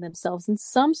 imagined themselves in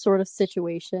some sort of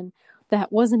situation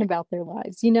that wasn't about their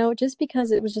lives, just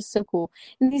because it was just so cool.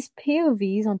 And these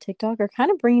POVs on TikTok are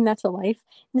kind of bringing that to life,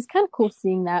 and it's kind of cool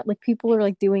seeing that. Like, people are,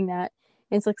 like, doing that,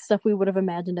 and it's like stuff we would have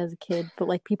imagined as a kid, but,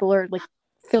 like, people are, like,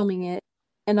 filming it,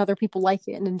 and other people like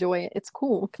it and enjoy it. It's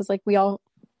cool because, like, we all,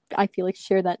 I feel like,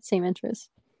 share that same interest,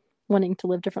 wanting to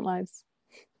live different lives.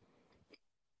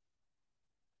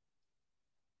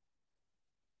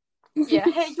 Yeah.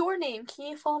 Hey, your name. Can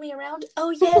you follow me around? Oh,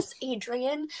 yes,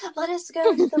 Adrian. Let us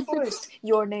go to the forest.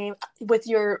 Your name with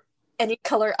your any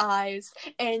color eyes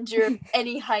and your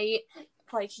any height.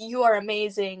 Like, you are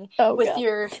amazing with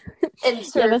your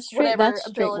insert that's straight, whatever that's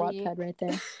ability. Straight Wattpad right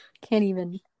there. Can't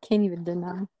even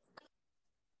deny.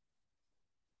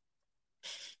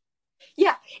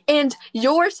 Yeah, and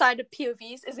your side of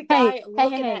POVs is a guy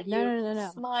looking at you, no.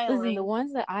 smiling. Listen, the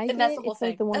ones that I and get, that's the whole it's thing.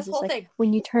 like the ones that's the like thing.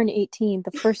 When you turn 18,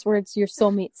 the first words your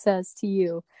soulmate says to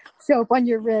you show up on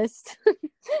your wrist.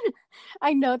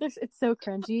 I know it's so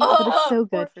cringy, but it's so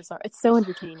good for some. It's so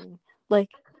entertaining. Like,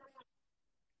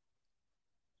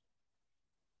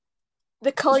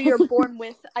 the color you're born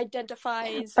with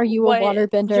identifies Are you a what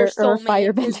waterbender your or a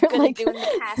soulmate is firebender? gonna Like, do in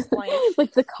the past life.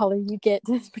 like the color you get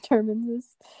determines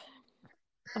this.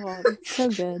 Oh, it's so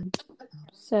good.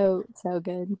 So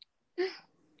good.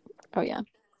 Oh, yeah.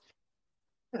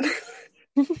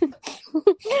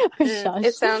 Shush.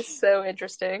 It sounds so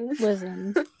interesting.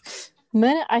 Listen, the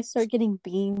minute I start getting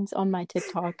beans on my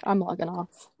TikTok, I'm logging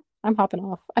off. I'm hopping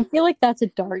off. I feel like that's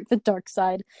the dark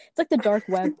side. It's like the dark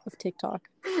web of TikTok.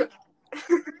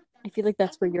 I feel like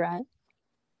that's where you're at.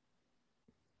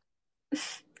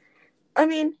 I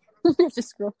mean, just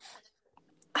scroll.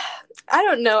 I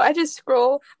don't know. I just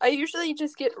scroll. I usually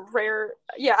just get rare.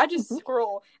 Yeah, I just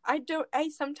scroll. I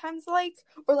sometimes like,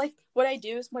 or like what I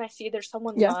do is when I see there's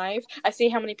someone live, I see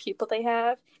how many people they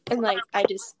have, and like I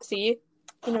just see,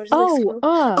 you know, just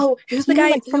who's the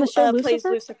guy from the show plays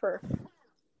Lucifer?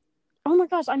 Oh my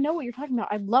gosh, I know what you're talking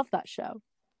about. I love that show.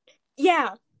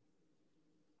 Yeah.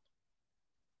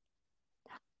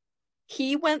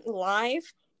 He went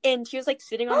live and he was like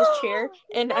sitting on his chair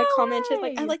and I commented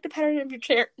like, I like the pattern of your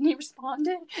chair, and he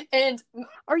responded. And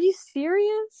are you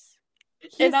serious?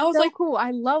 And I was so like, cool.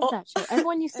 I love that show.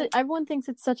 Everyone thinks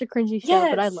it's such a cringy show,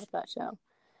 but I love that show.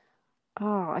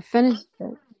 Oh, I finished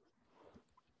it.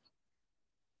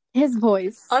 His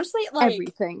voice, honestly, like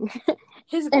everything.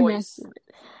 His voice,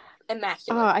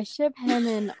 immaculate. Oh, I ship him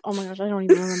and oh my gosh, I don't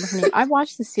even remember her name. I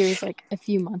watched the series like a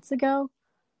few months ago,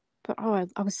 but I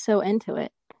was so into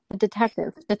it. The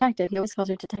detective. He always calls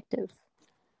her detective.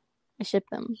 I ship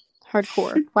them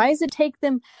hardcore. Why is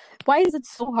it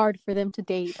so hard for them to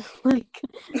date? Like,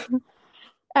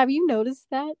 have you noticed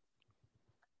that?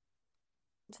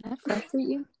 Does that frustrate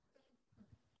you?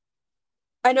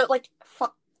 I know, like,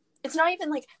 it's not even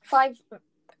like 5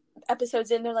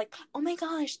 episodes in, they're like, oh my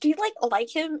gosh, do you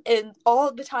like him? And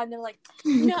all the time they're like,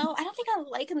 no, I don't think I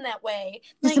like him that way.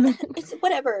 Like, it's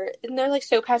whatever. And they're like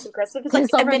so passive aggressive. It's like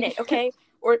a minute, okay?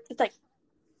 Or it's like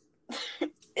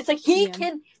he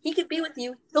can be with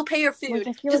you. He'll pay your food.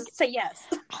 Like, just say yes.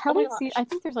 I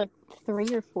think there's like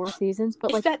 3 or 4 seasons,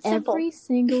 but like every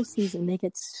single season they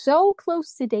get so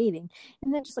close to dating,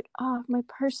 and then just like, oh, my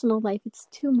personal life, it's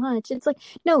too much. It's like,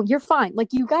 no, you're fine.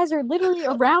 Like, you guys are literally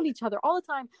around each other all the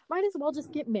time. Might as well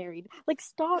just get married. Like,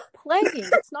 stop playing.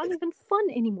 It's not even fun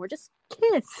anymore. Just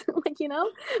kiss. Like, you know,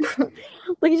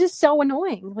 like, it's just so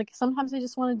annoying. Like, sometimes I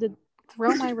just wanted to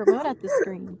throw my remote at the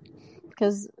screen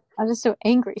because I'm just so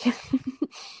angry.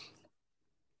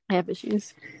 I have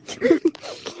issues.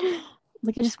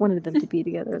 Like, I just wanted them to be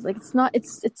together. Like,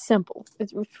 it's simple.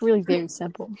 It's really very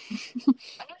simple.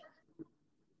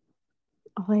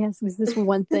 All I ask is this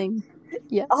one thing.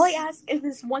 Yes. All I ask is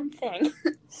this one thing.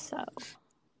 So.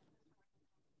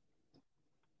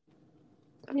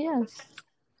 Yes.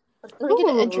 Let me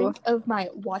get a drink of my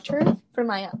water for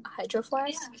my hydro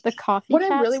flask. The coffee cat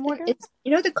sticker? I really want is,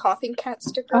 you know, the coughing cat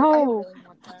sticker? Oh. I really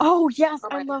want that. Oh, yes.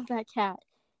 I love that cat.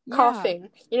 Yeah. Coughing.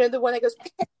 You know, the one that goes...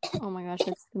 Oh my gosh,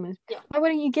 that's the most... Yeah. Why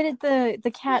wouldn't you get it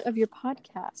the cat of your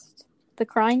podcast? The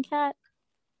crying cat?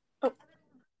 Oh,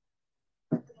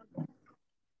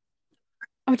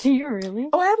 do you really?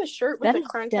 Oh, I have a shirt with a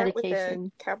crying cat with a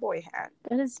cowboy hat.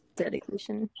 That is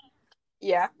dedication.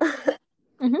 Yeah.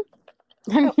 Mm-hmm.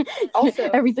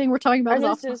 Also, everything we're talking about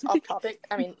is off topic.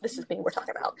 I mean, this is me we're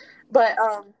talking about. But,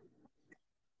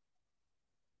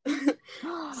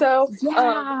 so,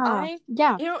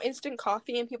 you know, instant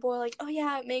coffee, and people are like, oh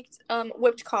yeah, it makes,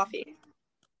 whipped coffee.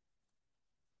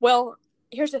 Well,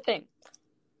 here's the thing.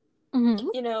 Mm-hmm.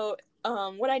 You know,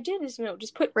 what I did is, you know,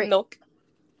 just put milk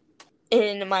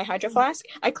in my hydro flask.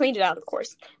 I cleaned it out, of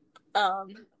course.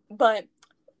 But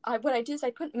what I did is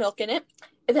I put milk in it,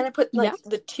 and then I put, like,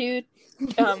 the 2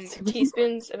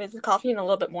 teaspoons of instant coffee and a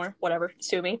little bit more, whatever,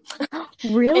 sue me.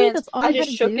 Really? And that's all I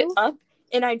just shook it up,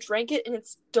 and I drank it, and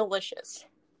it's delicious.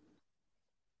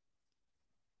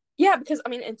 Yeah, because, I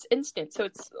mean, it's instant, so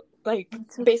it's, like,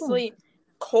 basically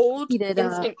cold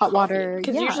instant hot water.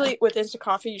 Because usually with instant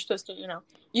coffee, you're supposed to, you know,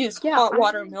 use hot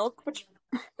water milk, which...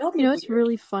 You know, it's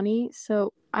really funny.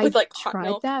 So I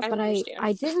tried that, but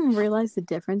I didn't realize the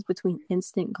difference between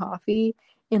instant coffee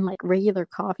and like regular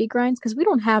coffee grinds, because we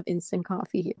don't have instant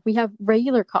coffee here. We have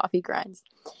regular coffee grinds.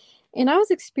 And I was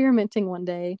experimenting one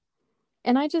day,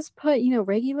 and I just put, you know,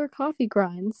 regular coffee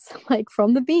grinds, like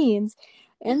from the beans,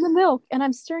 in the milk, and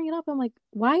I'm stirring it up. I'm like,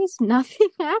 why is nothing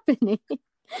happening?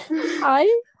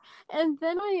 And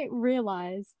then I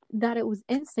realized that it was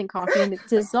instant coffee and it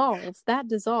dissolves. That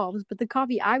dissolves, but the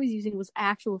coffee I was using was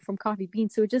actual from coffee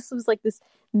beans. So it just was like this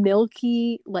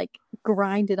milky, like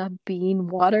grinded up bean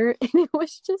water. And it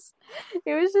was just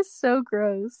so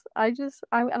gross. And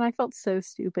I felt so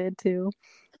stupid too.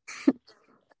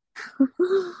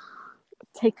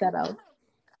 Take that out.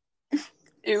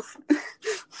 Oof.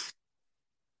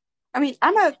 I mean,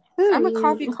 I'm a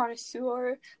coffee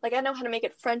connoisseur. Like, I know how to make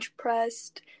it French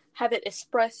pressed, have it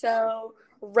espresso,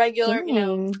 regular.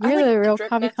 Dang, I you're like the the real drip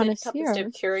coffee method, couple connoisseur.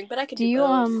 step curing, but I could Do do you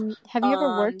both. have you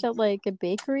ever worked at like a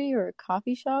bakery or a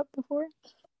coffee shop before?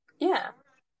 Yeah.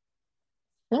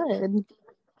 Good.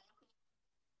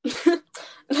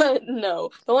 No,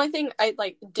 the only thing I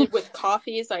like did with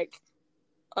coffee is like,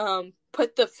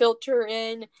 put the filter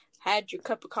in, had your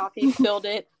cup of coffee, filled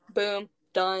it, boom,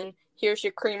 done. Here's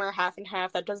your creamer, half and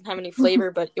half. That doesn't have any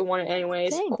flavor, but you want it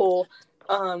anyways. Dang. Cool.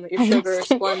 Your sugar,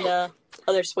 Splenda,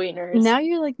 other sweeteners. Now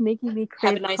you're like making me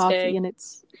crave Have a nice coffee, day. and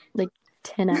it's like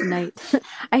 10 at night.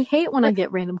 I hate when I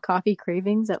get random coffee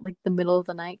cravings at like the middle of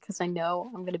the night because I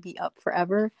know I'm gonna be up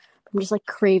forever. I'm just like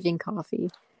craving coffee.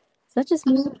 Is that just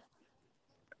me?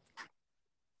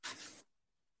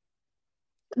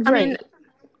 I mean,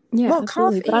 yeah, well,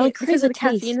 absolutely. coffee, But I like because crave of the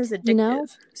taste, caffeine, is addictive. you know?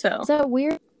 So Is that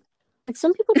weird? Like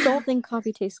some people don't think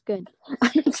coffee tastes good.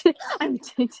 I'm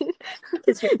addicted.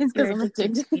 It's because I'm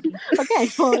addicted. Okay,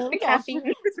 well, there we go.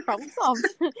 caffeine. Problem solved.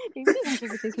 Maybe it doesn't taste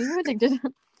good because you're addicted.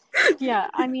 Yeah,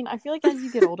 I mean, I feel like as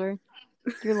you get older,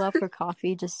 your love for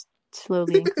coffee just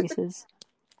slowly increases.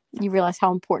 You realize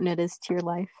how important it is to your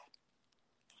life.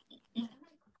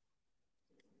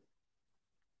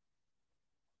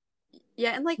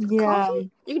 Yeah, and like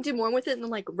coffee, you can do more with it than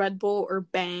like Red Bull or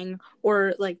Bang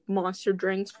or like Monster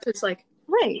drinks. It's like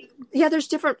yeah, there's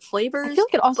different flavors. I feel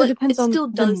like it also depends on still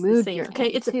the does mood the same, you're okay?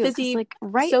 in. It's too, a fizzy like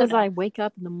right soda. as I wake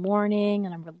up in the morning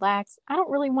and I'm relaxed, I don't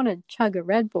really want to chug a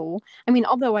Red Bull. I mean,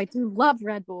 although I do love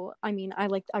Red Bull. I mean, I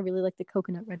really like the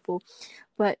coconut Red Bull,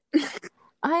 but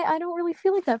I don't really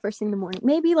feel like that first thing in the morning.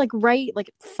 Maybe like right like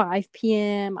 5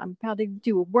 p.m. I'm about to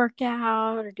do a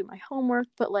workout or do my homework,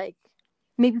 but like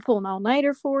maybe pull an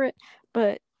all-nighter for it,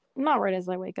 but not right as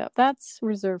I wake up. That's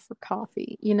reserved for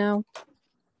coffee, you know?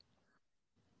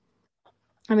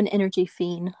 I'm an energy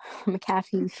fiend. I'm a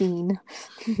caffeine fiend.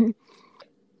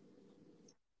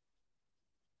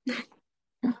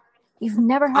 You've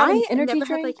never had an energy drink?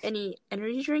 Had like any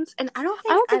energy drinks, and I don't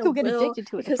think you'll get addicted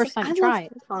to it the first time you try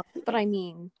it. Coffee. But I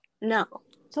mean, no,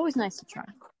 it's always nice to try.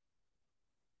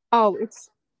 Oh,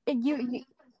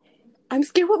 I'm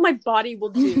scared what my body will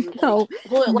do. No,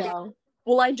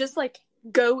 will I just like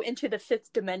go into the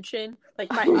fifth dimension? Like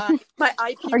my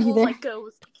eye pupils like go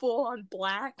full on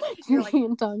black. You're like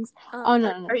in tongues. Oh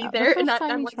no! Are you there? The first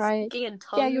time you try it,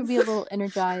 yeah, you'll be a little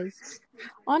energized.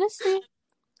 Honestly,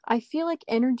 I feel like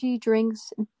energy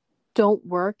drinks don't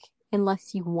work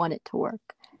unless you want it to work.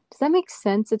 Does that make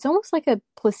sense? It's almost like a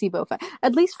placebo effect.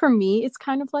 At least for me, it's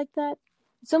kind of like that.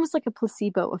 It's almost like a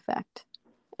placebo effect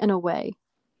in a way.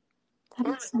 That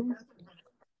makes sense.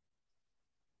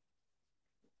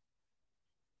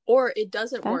 Or it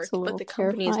doesn't work, but the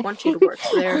companies want you to work,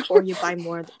 so therefore you buy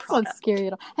more of the product. That's not scary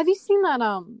at all. Have you seen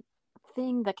that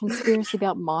thing, that conspiracy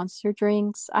about Monster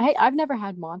drinks? I've never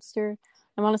had Monster.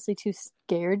 I'm honestly too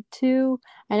scared to.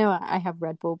 I know I have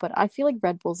Red Bull, but I feel like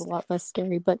Red Bull's a lot less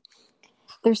scary. But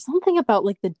there's something about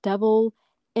like the devil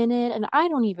in it, and I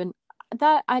don't know.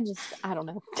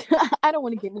 I don't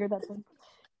want to get near that thing.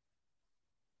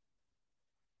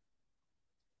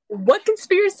 What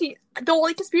conspiracy? The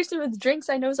only conspiracy with drinks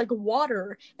I know is like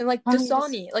water and like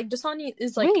Dasani. Like Dasani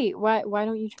is like. Wait, why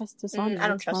don't you trust Dasani? I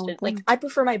don't trust it. Like I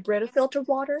prefer my Brita filtered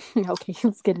water. Okay,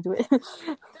 let's get into it.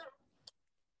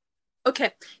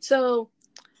 Okay, so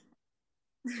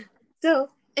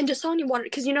in Dasani water,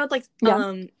 because you know, like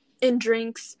in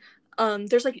drinks,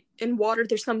 there's like in water,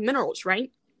 there's some minerals, right?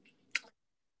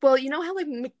 Well, you know how like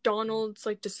McDonald's,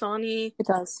 like Dasani, it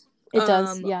does. It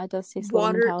does. Yeah, it does taste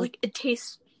water. Like it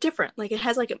tastes different. Like it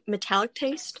has like a metallic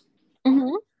taste.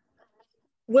 Mm-hmm.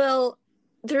 Well,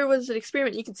 there was an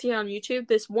experiment you can see on YouTube.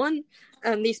 This one,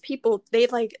 these people, they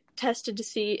like tested to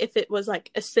see if it was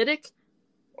like acidic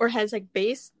or has like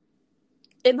base,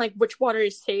 and like which water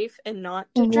is safe and not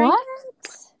to drink. What?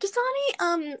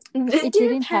 Dasani, it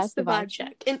didn't pass the vibe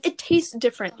check, and it tastes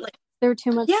different. Like there were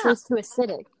too much. Yeah. It was too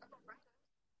acidic.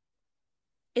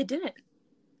 It didn't.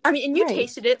 I mean, and you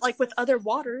tasted it like with other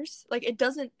waters. Like it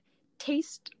doesn't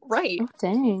taste right. Oh,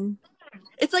 dang.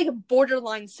 It's like a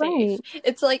borderline safe.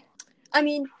 It's like, I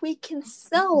mean, we can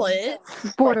sell it.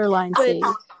 Borderline safe.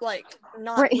 Like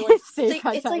not really safe.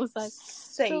 It's like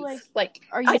safe. So, like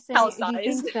are you saying? Do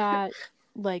you think that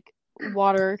like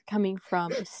water coming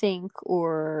from a sink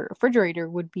or refrigerator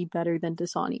would be better than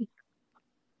Dasani?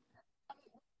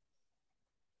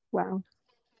 Wow.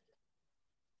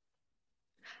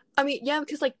 I mean, yeah,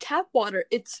 because like tap water,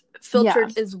 it's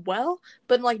filtered as well,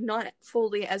 but like not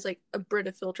fully as like a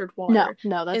Brita filtered water.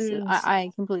 No, that's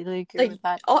I completely agree like, with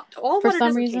that. All For water some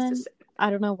doesn't reason, taste the same. I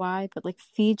don't know why, but like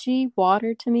Fiji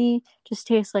water to me just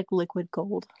tastes like liquid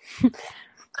gold.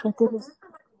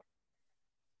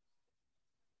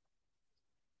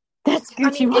 That's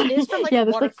Gucci water. It is from like yeah, a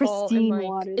that's like waterfall pristine and, like,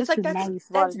 water. It's like that's nice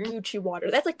that's water. Gucci water.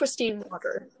 That's like pristine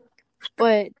water.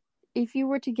 But if you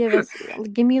were to give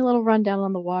me a little rundown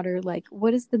on the water, like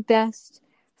what is the best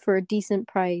for a decent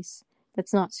price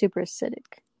that's not super acidic?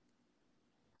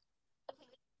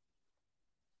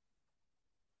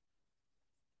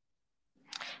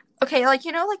 Okay, like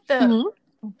like the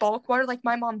bulk water, like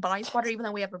my mom buys water even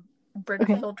though we have a Brita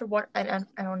filtered water. I don't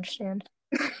understand.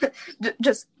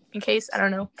 Just in case, I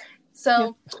don't know.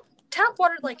 So tap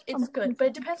water, like it's good, but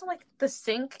it depends on like the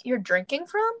sink you're drinking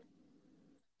from.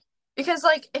 Because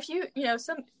like if you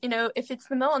if it's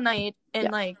the middle of the night and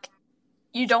like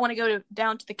you don't want to go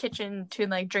down to the kitchen to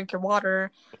like drink your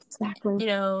water, exactly.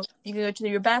 You can go to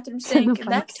your bathroom sink,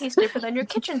 and that tastes different than your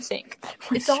kitchen sink.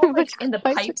 It's all like in the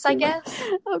pipes, I guess.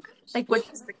 Like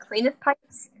what's the cleanest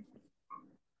pipes?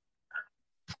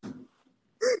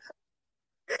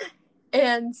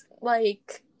 And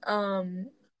like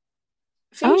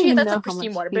Fiji, that's like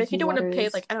pristine water. But if you don't want to pay,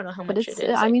 like I don't know how much it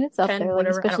is. I mean, it's up 10, there. Like,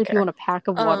 whatever, especially if you want a pack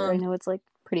of water. I know it's like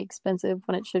pretty expensive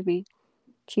when it should be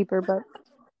cheaper, but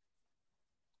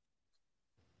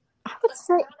I would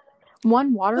say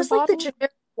one water bottle. Like the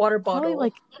generic water bottle, probably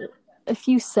like a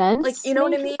few cents. Like you know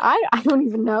what I mean? I don't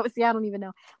even know. See, I don't even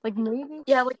know. Like maybe.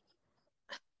 Yeah, like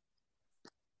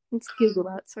let's Google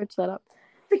that. Search that up.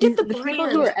 Forget the people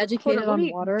who are educated on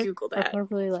water Google that. are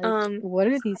probably like, what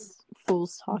are these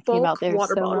fools talking about? They're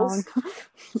water so bottles. wrong.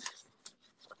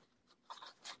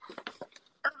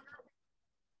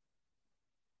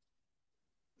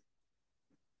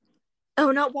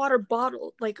 Oh, not water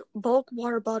bottle. Like bulk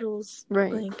water bottles.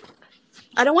 Right. Like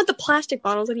I don't want the plastic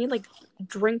bottles. I need like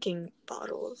drinking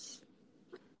bottles.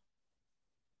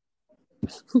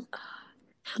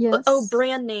 Yes. Oh,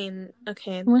 brand name.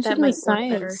 Okay, that might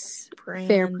science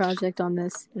fair project on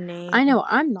this. Name. I know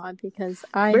I'm not because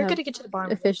We're gonna get to the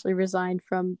bottom. Officially resigned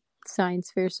from science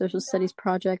fair social studies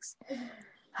projects.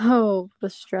 Oh, the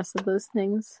stress of those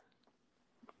things.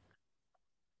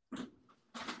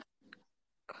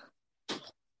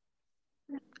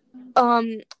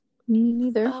 Me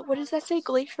neither. What does that say?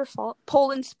 Glacier Fall,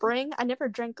 Poland Spring. I never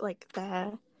drank like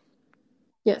that.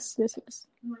 Yes.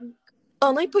 Oh,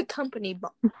 let me put company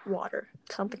water.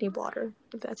 Company water,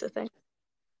 if that's a thing.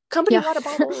 Company water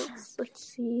bottles. Let's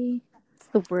see. It's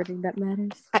the wording that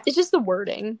matters. It's just the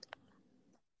wording.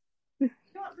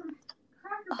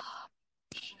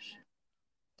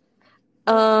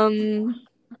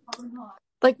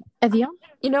 Like Evian.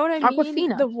 You know what I mean?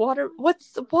 Aquafina. The water.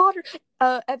 What's the water?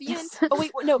 Evian. Yes. Oh wait,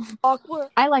 no.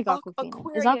 Aqua. I like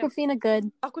Aquafina. Is Aquafina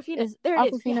good? Aquafina. Is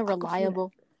Aquafina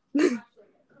reliable? Aquafina.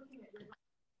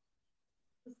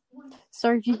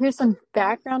 Sorry if you hear some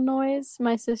background noise.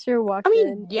 My sister walked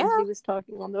in and she was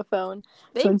talking on the phone.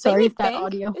 So I'm sorry if that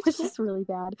audio was just really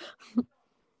bad.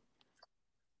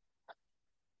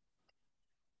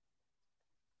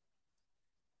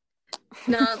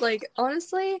 No, like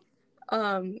honestly,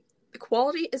 the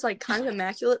quality is like kind of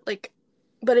immaculate. Like,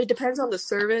 but it depends on the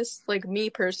service. Like me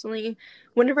personally,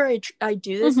 whenever I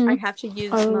do this, I have to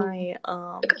use my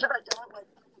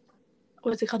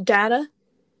what's it called, data.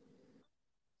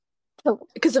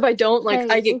 Because if I don't, like,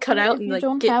 I get cut out and like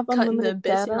get cut in the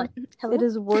abyss. Data, like, it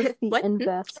is worth the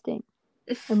investing.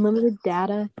 Unlimited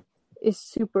data is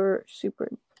super,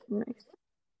 super nice.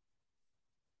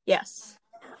 Yes.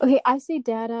 Okay, I say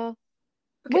data.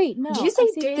 Okay. Wait, no. Did you say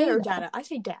data or data? I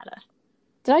say data.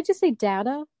 Did I just say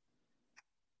data?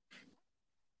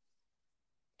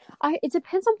 It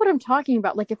depends on what I'm talking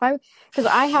about. Like because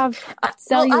I have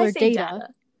cellular data.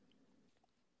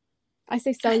 I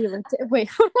say cellular. Wait,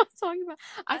 what am I talking about?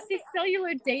 I say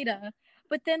cellular data,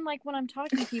 but then like when I'm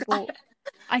talking to people,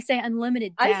 I say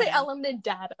unlimited data. I say unlimited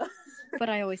data, but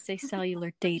I always say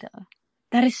cellular data.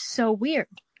 That is so weird.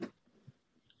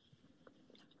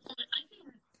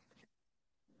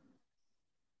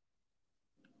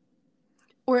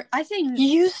 Or I say you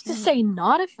used to say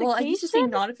notification. Well, I used to say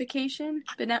notification,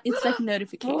 but now it's like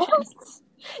notification. What?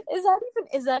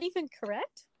 Is that even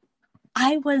correct?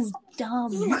 I was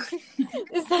dumb.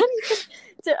 Is that even?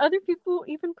 Do other people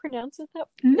even pronounce it that?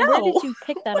 No. Where did you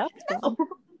pick that up from? No.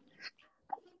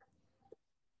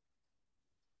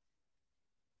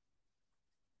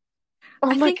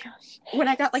 Oh my gosh! When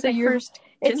I got like my first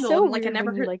Kindle, so like I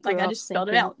never heard, like I just spelled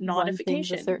it out,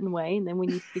 notification, a certain way, and then when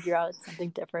you figure out it's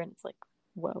something different, it's like,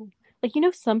 whoa. Like,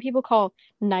 some people call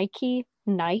Nike.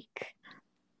 Like,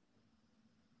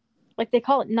 they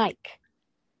call it Nike.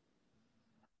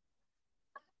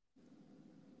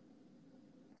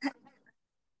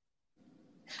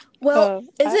 Well,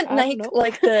 isn't I don't Nike know.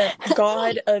 like the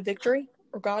god of victory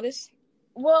or goddess?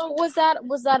 Well, was that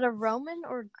a Roman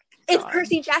or It's God?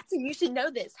 Percy Jackson. You should know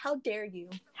this. How dare you?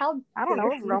 I don't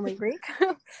know. Roman Greek.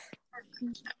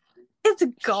 It's a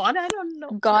god. I don't know.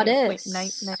 Goddess.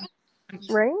 Wait,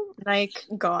 Right? Nike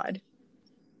god.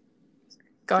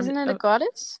 God. Isn't it a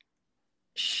goddess?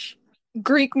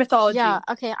 Greek mythology. Yeah.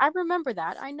 Okay. I remember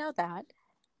that. I know that.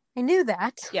 I knew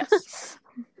that. Yes.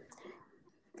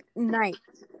 Nike.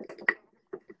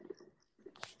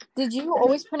 Did you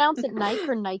always pronounce it Nike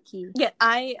or Nike? Yeah,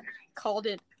 I called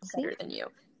it better than you.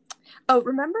 Oh,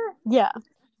 remember? Yeah.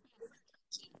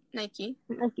 Nike.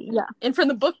 Yeah. And from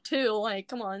the book too, like,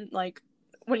 come on, like,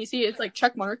 when you see it, it's like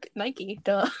check mark, Nike,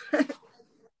 duh.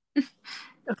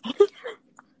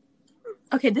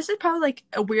 Okay, this is probably like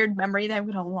a weird memory that I'm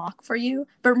gonna lock for you.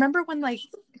 But remember when like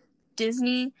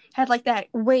Disney had like that?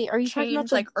 Wait, are you talking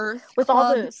about like Earth with Club,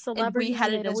 all the celebrities? And we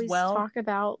had and it as always well. Talk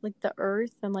about like the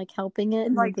Earth and like helping it,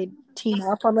 and like they'd team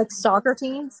up on like soccer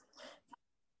teams.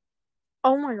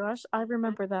 Oh my gosh, I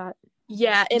remember that.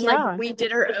 Yeah, and like we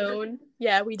did our own.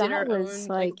 Yeah, we did our own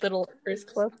like little Earth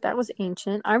Club. That was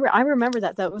ancient. I remember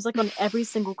that though. It was like on every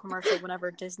single commercial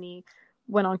whenever Disney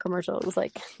went on commercial. It was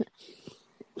like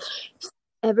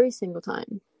every single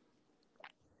time.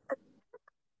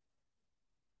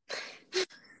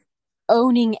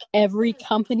 Owning every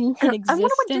company in existence. I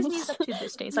wonder what Disney's up to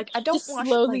these days. Like, I don't watch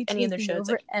like, any of their shows.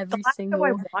 Over like, every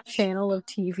single channel of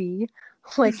TV.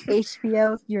 Like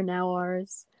HBO, you're now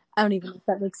ours. I don't even know if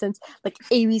that makes sense. Like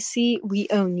ABC, we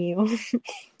own you.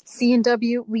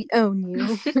 C&W, we own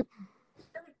you.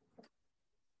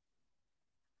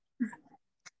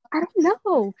 I don't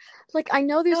know. Like, I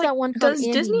know there's that one called Does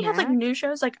Andy Disney Mac. have like new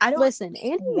shows? Like, I don't listen.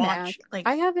 Andy Mac. Like,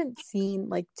 I haven't seen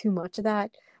like too much of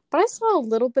that, but I saw a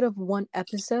little bit of one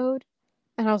episode,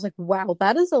 and I was like, "Wow,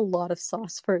 that is a lot of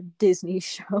sauce for a Disney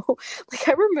show." Like,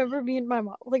 I remember me and my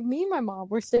mom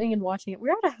were sitting and watching it. We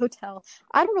were at a hotel.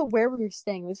 I don't know where we were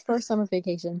staying. It was for a summer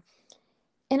vacation.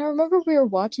 And I remember we were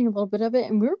watching a little bit of it,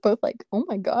 and we were both like, "Oh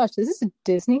my gosh, this is a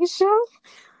Disney show?"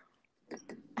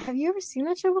 Have you ever seen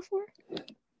that show before?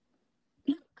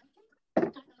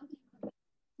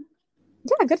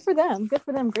 Yeah, good for them. Great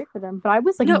for them. But I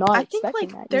was like, not expecting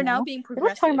that. They're now being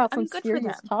progressive. They were talking about some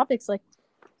serious topics, like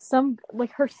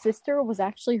her sister was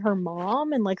actually her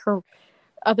mom, and like her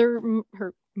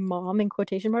mom in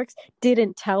quotation marks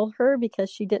didn't tell her because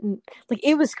she didn't like.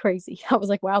 It was crazy. I was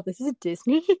like, wow, this is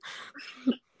Disney.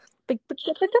 But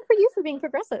good for you for being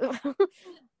progressive.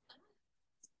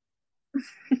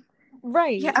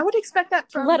 Right. Yeah, I would expect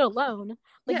that from. Let alone.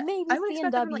 Like, maybe I would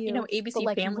expect that from, like, ABC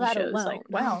like, family shows. Alone. Like,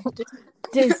 wow.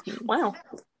 Disney. Wow.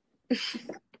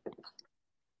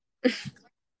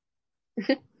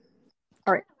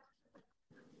 All right.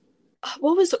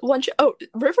 What was one show? Oh,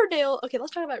 Riverdale. Okay,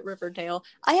 let's talk about Riverdale.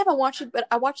 I haven't watched it, but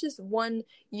I watched this one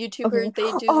YouTuber. Okay.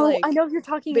 They do like. I know who you're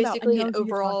talking basically about. An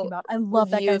overall. I love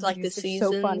that guy's like views. The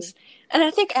seasons. So funny. And I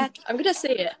think I'm gonna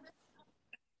say it.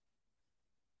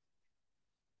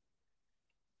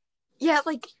 Yeah,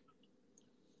 like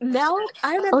now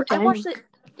I remember I watched it.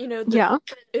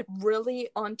 It really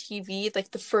on TV,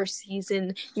 like the first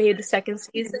season, maybe the second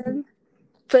season.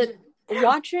 But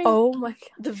watching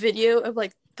the video of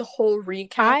like the whole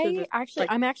recap,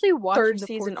 I'm actually watching third the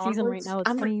season fourth season right now.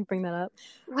 It's funny you bring that up.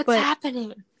 What's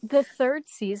happening? The third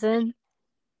season,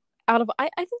 I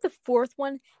think the fourth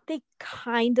one, they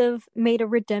kind of made a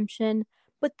redemption,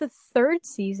 but the third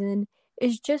season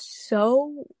is just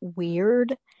so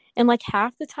weird. And like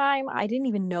half the time, I didn't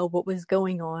even know what was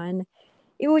going on.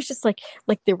 It was just like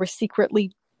there were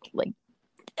secretly like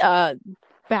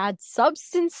bad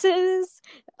substances,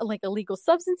 like illegal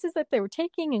substances that they were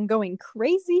taking and going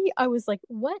crazy. I was like,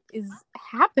 what is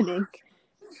happening?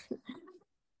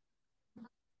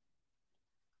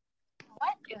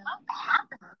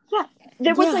 Yeah,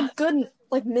 there was like good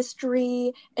like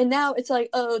mystery, and now it's like,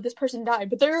 oh, this person died,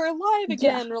 but they're alive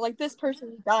again, or like this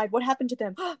person died. What happened to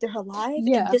them? They're alive.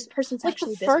 Yeah, and this person's like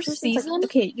actually the first season. Like,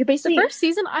 okay, you're basically the first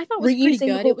season. I thought was pretty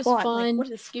good. It was plot. fun. Like,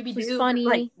 what is Scooby-Doo? It was funny.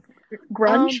 Like,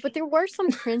 grunge. But there were some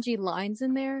cringy lines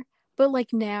in there. But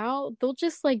like now they'll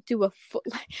just like do a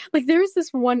like there's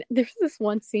this one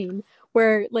scene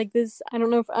where like this, I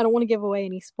don't want to give away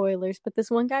any spoilers, but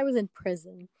this one guy was in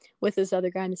prison with this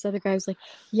other guy, and this other guy was like,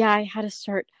 yeah, I had to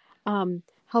start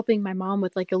helping my mom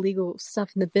with like illegal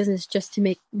stuff in the business just to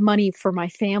make money for my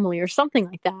family or something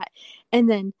like that.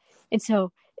 And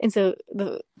so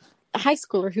high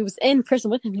schooler who was in prison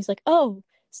with him. He's like, "Oh,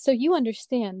 so you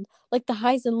understand like the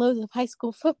highs and lows of high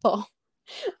school football?"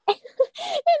 And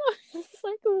I was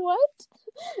like, "What?"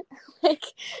 Like,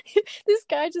 this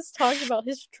guy just talked about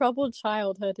his troubled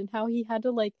childhood and how he had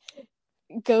to like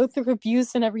go through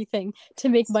abuse and everything to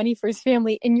make money for his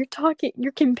family, and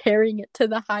you're comparing it to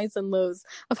the highs and lows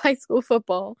of high school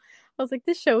football. I was like,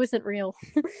 this show isn't real.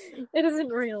 It isn't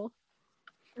real.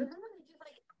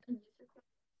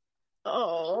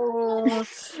 Oh,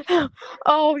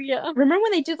 oh yeah. Remember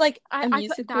when they did like a I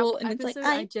musical that and it's like episode,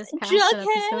 I just passed that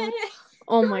Jughead. episode.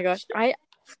 Oh my gosh, I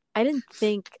didn't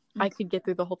think I could get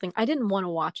through the whole thing. I didn't want to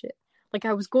watch it. Like,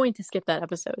 I was going to skip that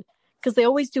episode because they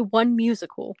always do one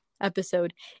musical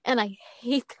episode, and I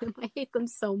hate them. I hate them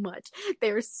so much. They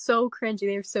are so cringy.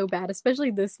 They are so bad,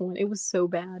 especially this one. It was so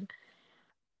bad.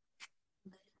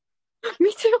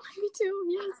 Me too. Me too.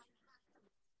 Yes.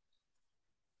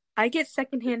 I get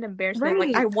secondhand embarrassment. Right.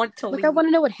 Like, I want to Like, leave. I want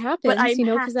to know what happens, but I you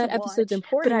know, have because that to episode's watch,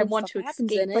 important. but I and want stuff to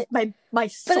happens escape in it. like my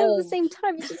But soul. at the same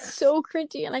time, it's just so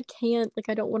cringy, and I can't. Like,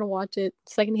 I don't want to watch it.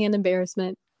 Secondhand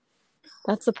embarrassment.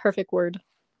 That's the perfect word.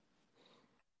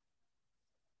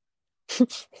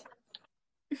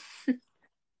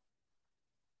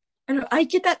 I know, I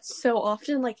get that so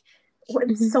often. Like, when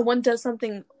Mhm. someone does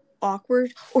something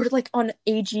awkward, or like on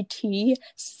AGT,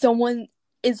 someone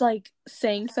is like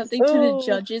saying something to the Oh.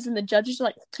 judges, and the judges are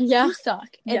like, Yeah. "You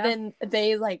suck," and Yeah. then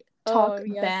they like talk Oh,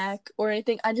 yes. back or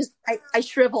anything. I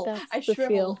shrivel. That's I the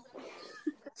shrivel.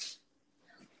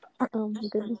 Oh my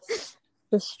goodness.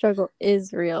 The struggle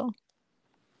is real.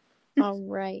 All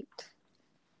right.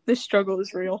 The struggle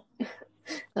is real.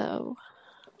 So,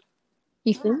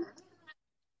 you think?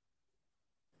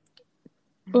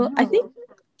 Well, I think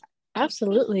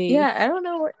Absolutely. yeah. I don't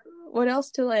know what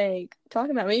else to like talk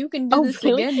about. Maybe we can do this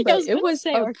really? again. Yeah, But I was it gonna was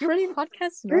say, a are pretty your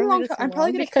podcasts very normally long this time. I'm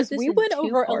probably long? gonna Because cut this we in went 2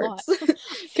 over a lot. parts.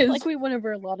 Because Like, we went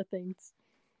over a lot of things.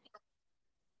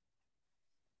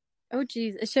 Oh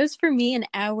geez, it shows for me an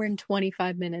hour and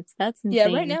 25 minutes. That's insane.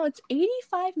 yeah, right now it's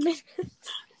 85 minutes.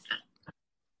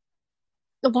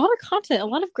 A lot of content, a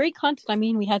lot of great content. I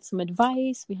mean, we had some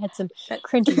advice, we had some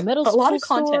cringy middle school a lot of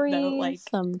content stories, though, like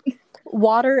some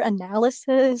water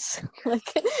analysis. Like,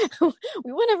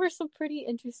 we went over some pretty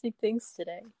interesting things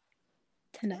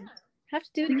tonight. Have to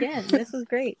do it again. This was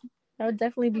great. I would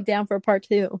definitely be down for a part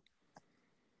 2.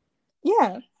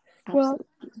 Yeah. Absolutely.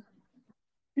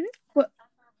 Well,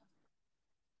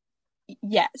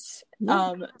 yes.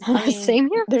 Yeah. I mean, Same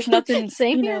here. There's nothing,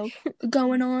 Same here.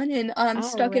 Going on, and I'm All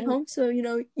stuck at right. home, so you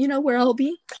know where I'll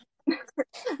be.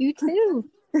 You too.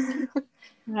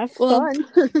 Have Well, fun.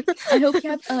 I hope you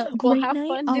have a great have night.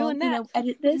 fun I'll, doing that.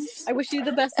 edit this. I wish you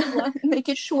the best of luck. Make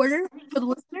it shorter for the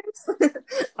listeners.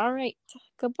 All right.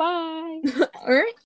 Goodbye. All right.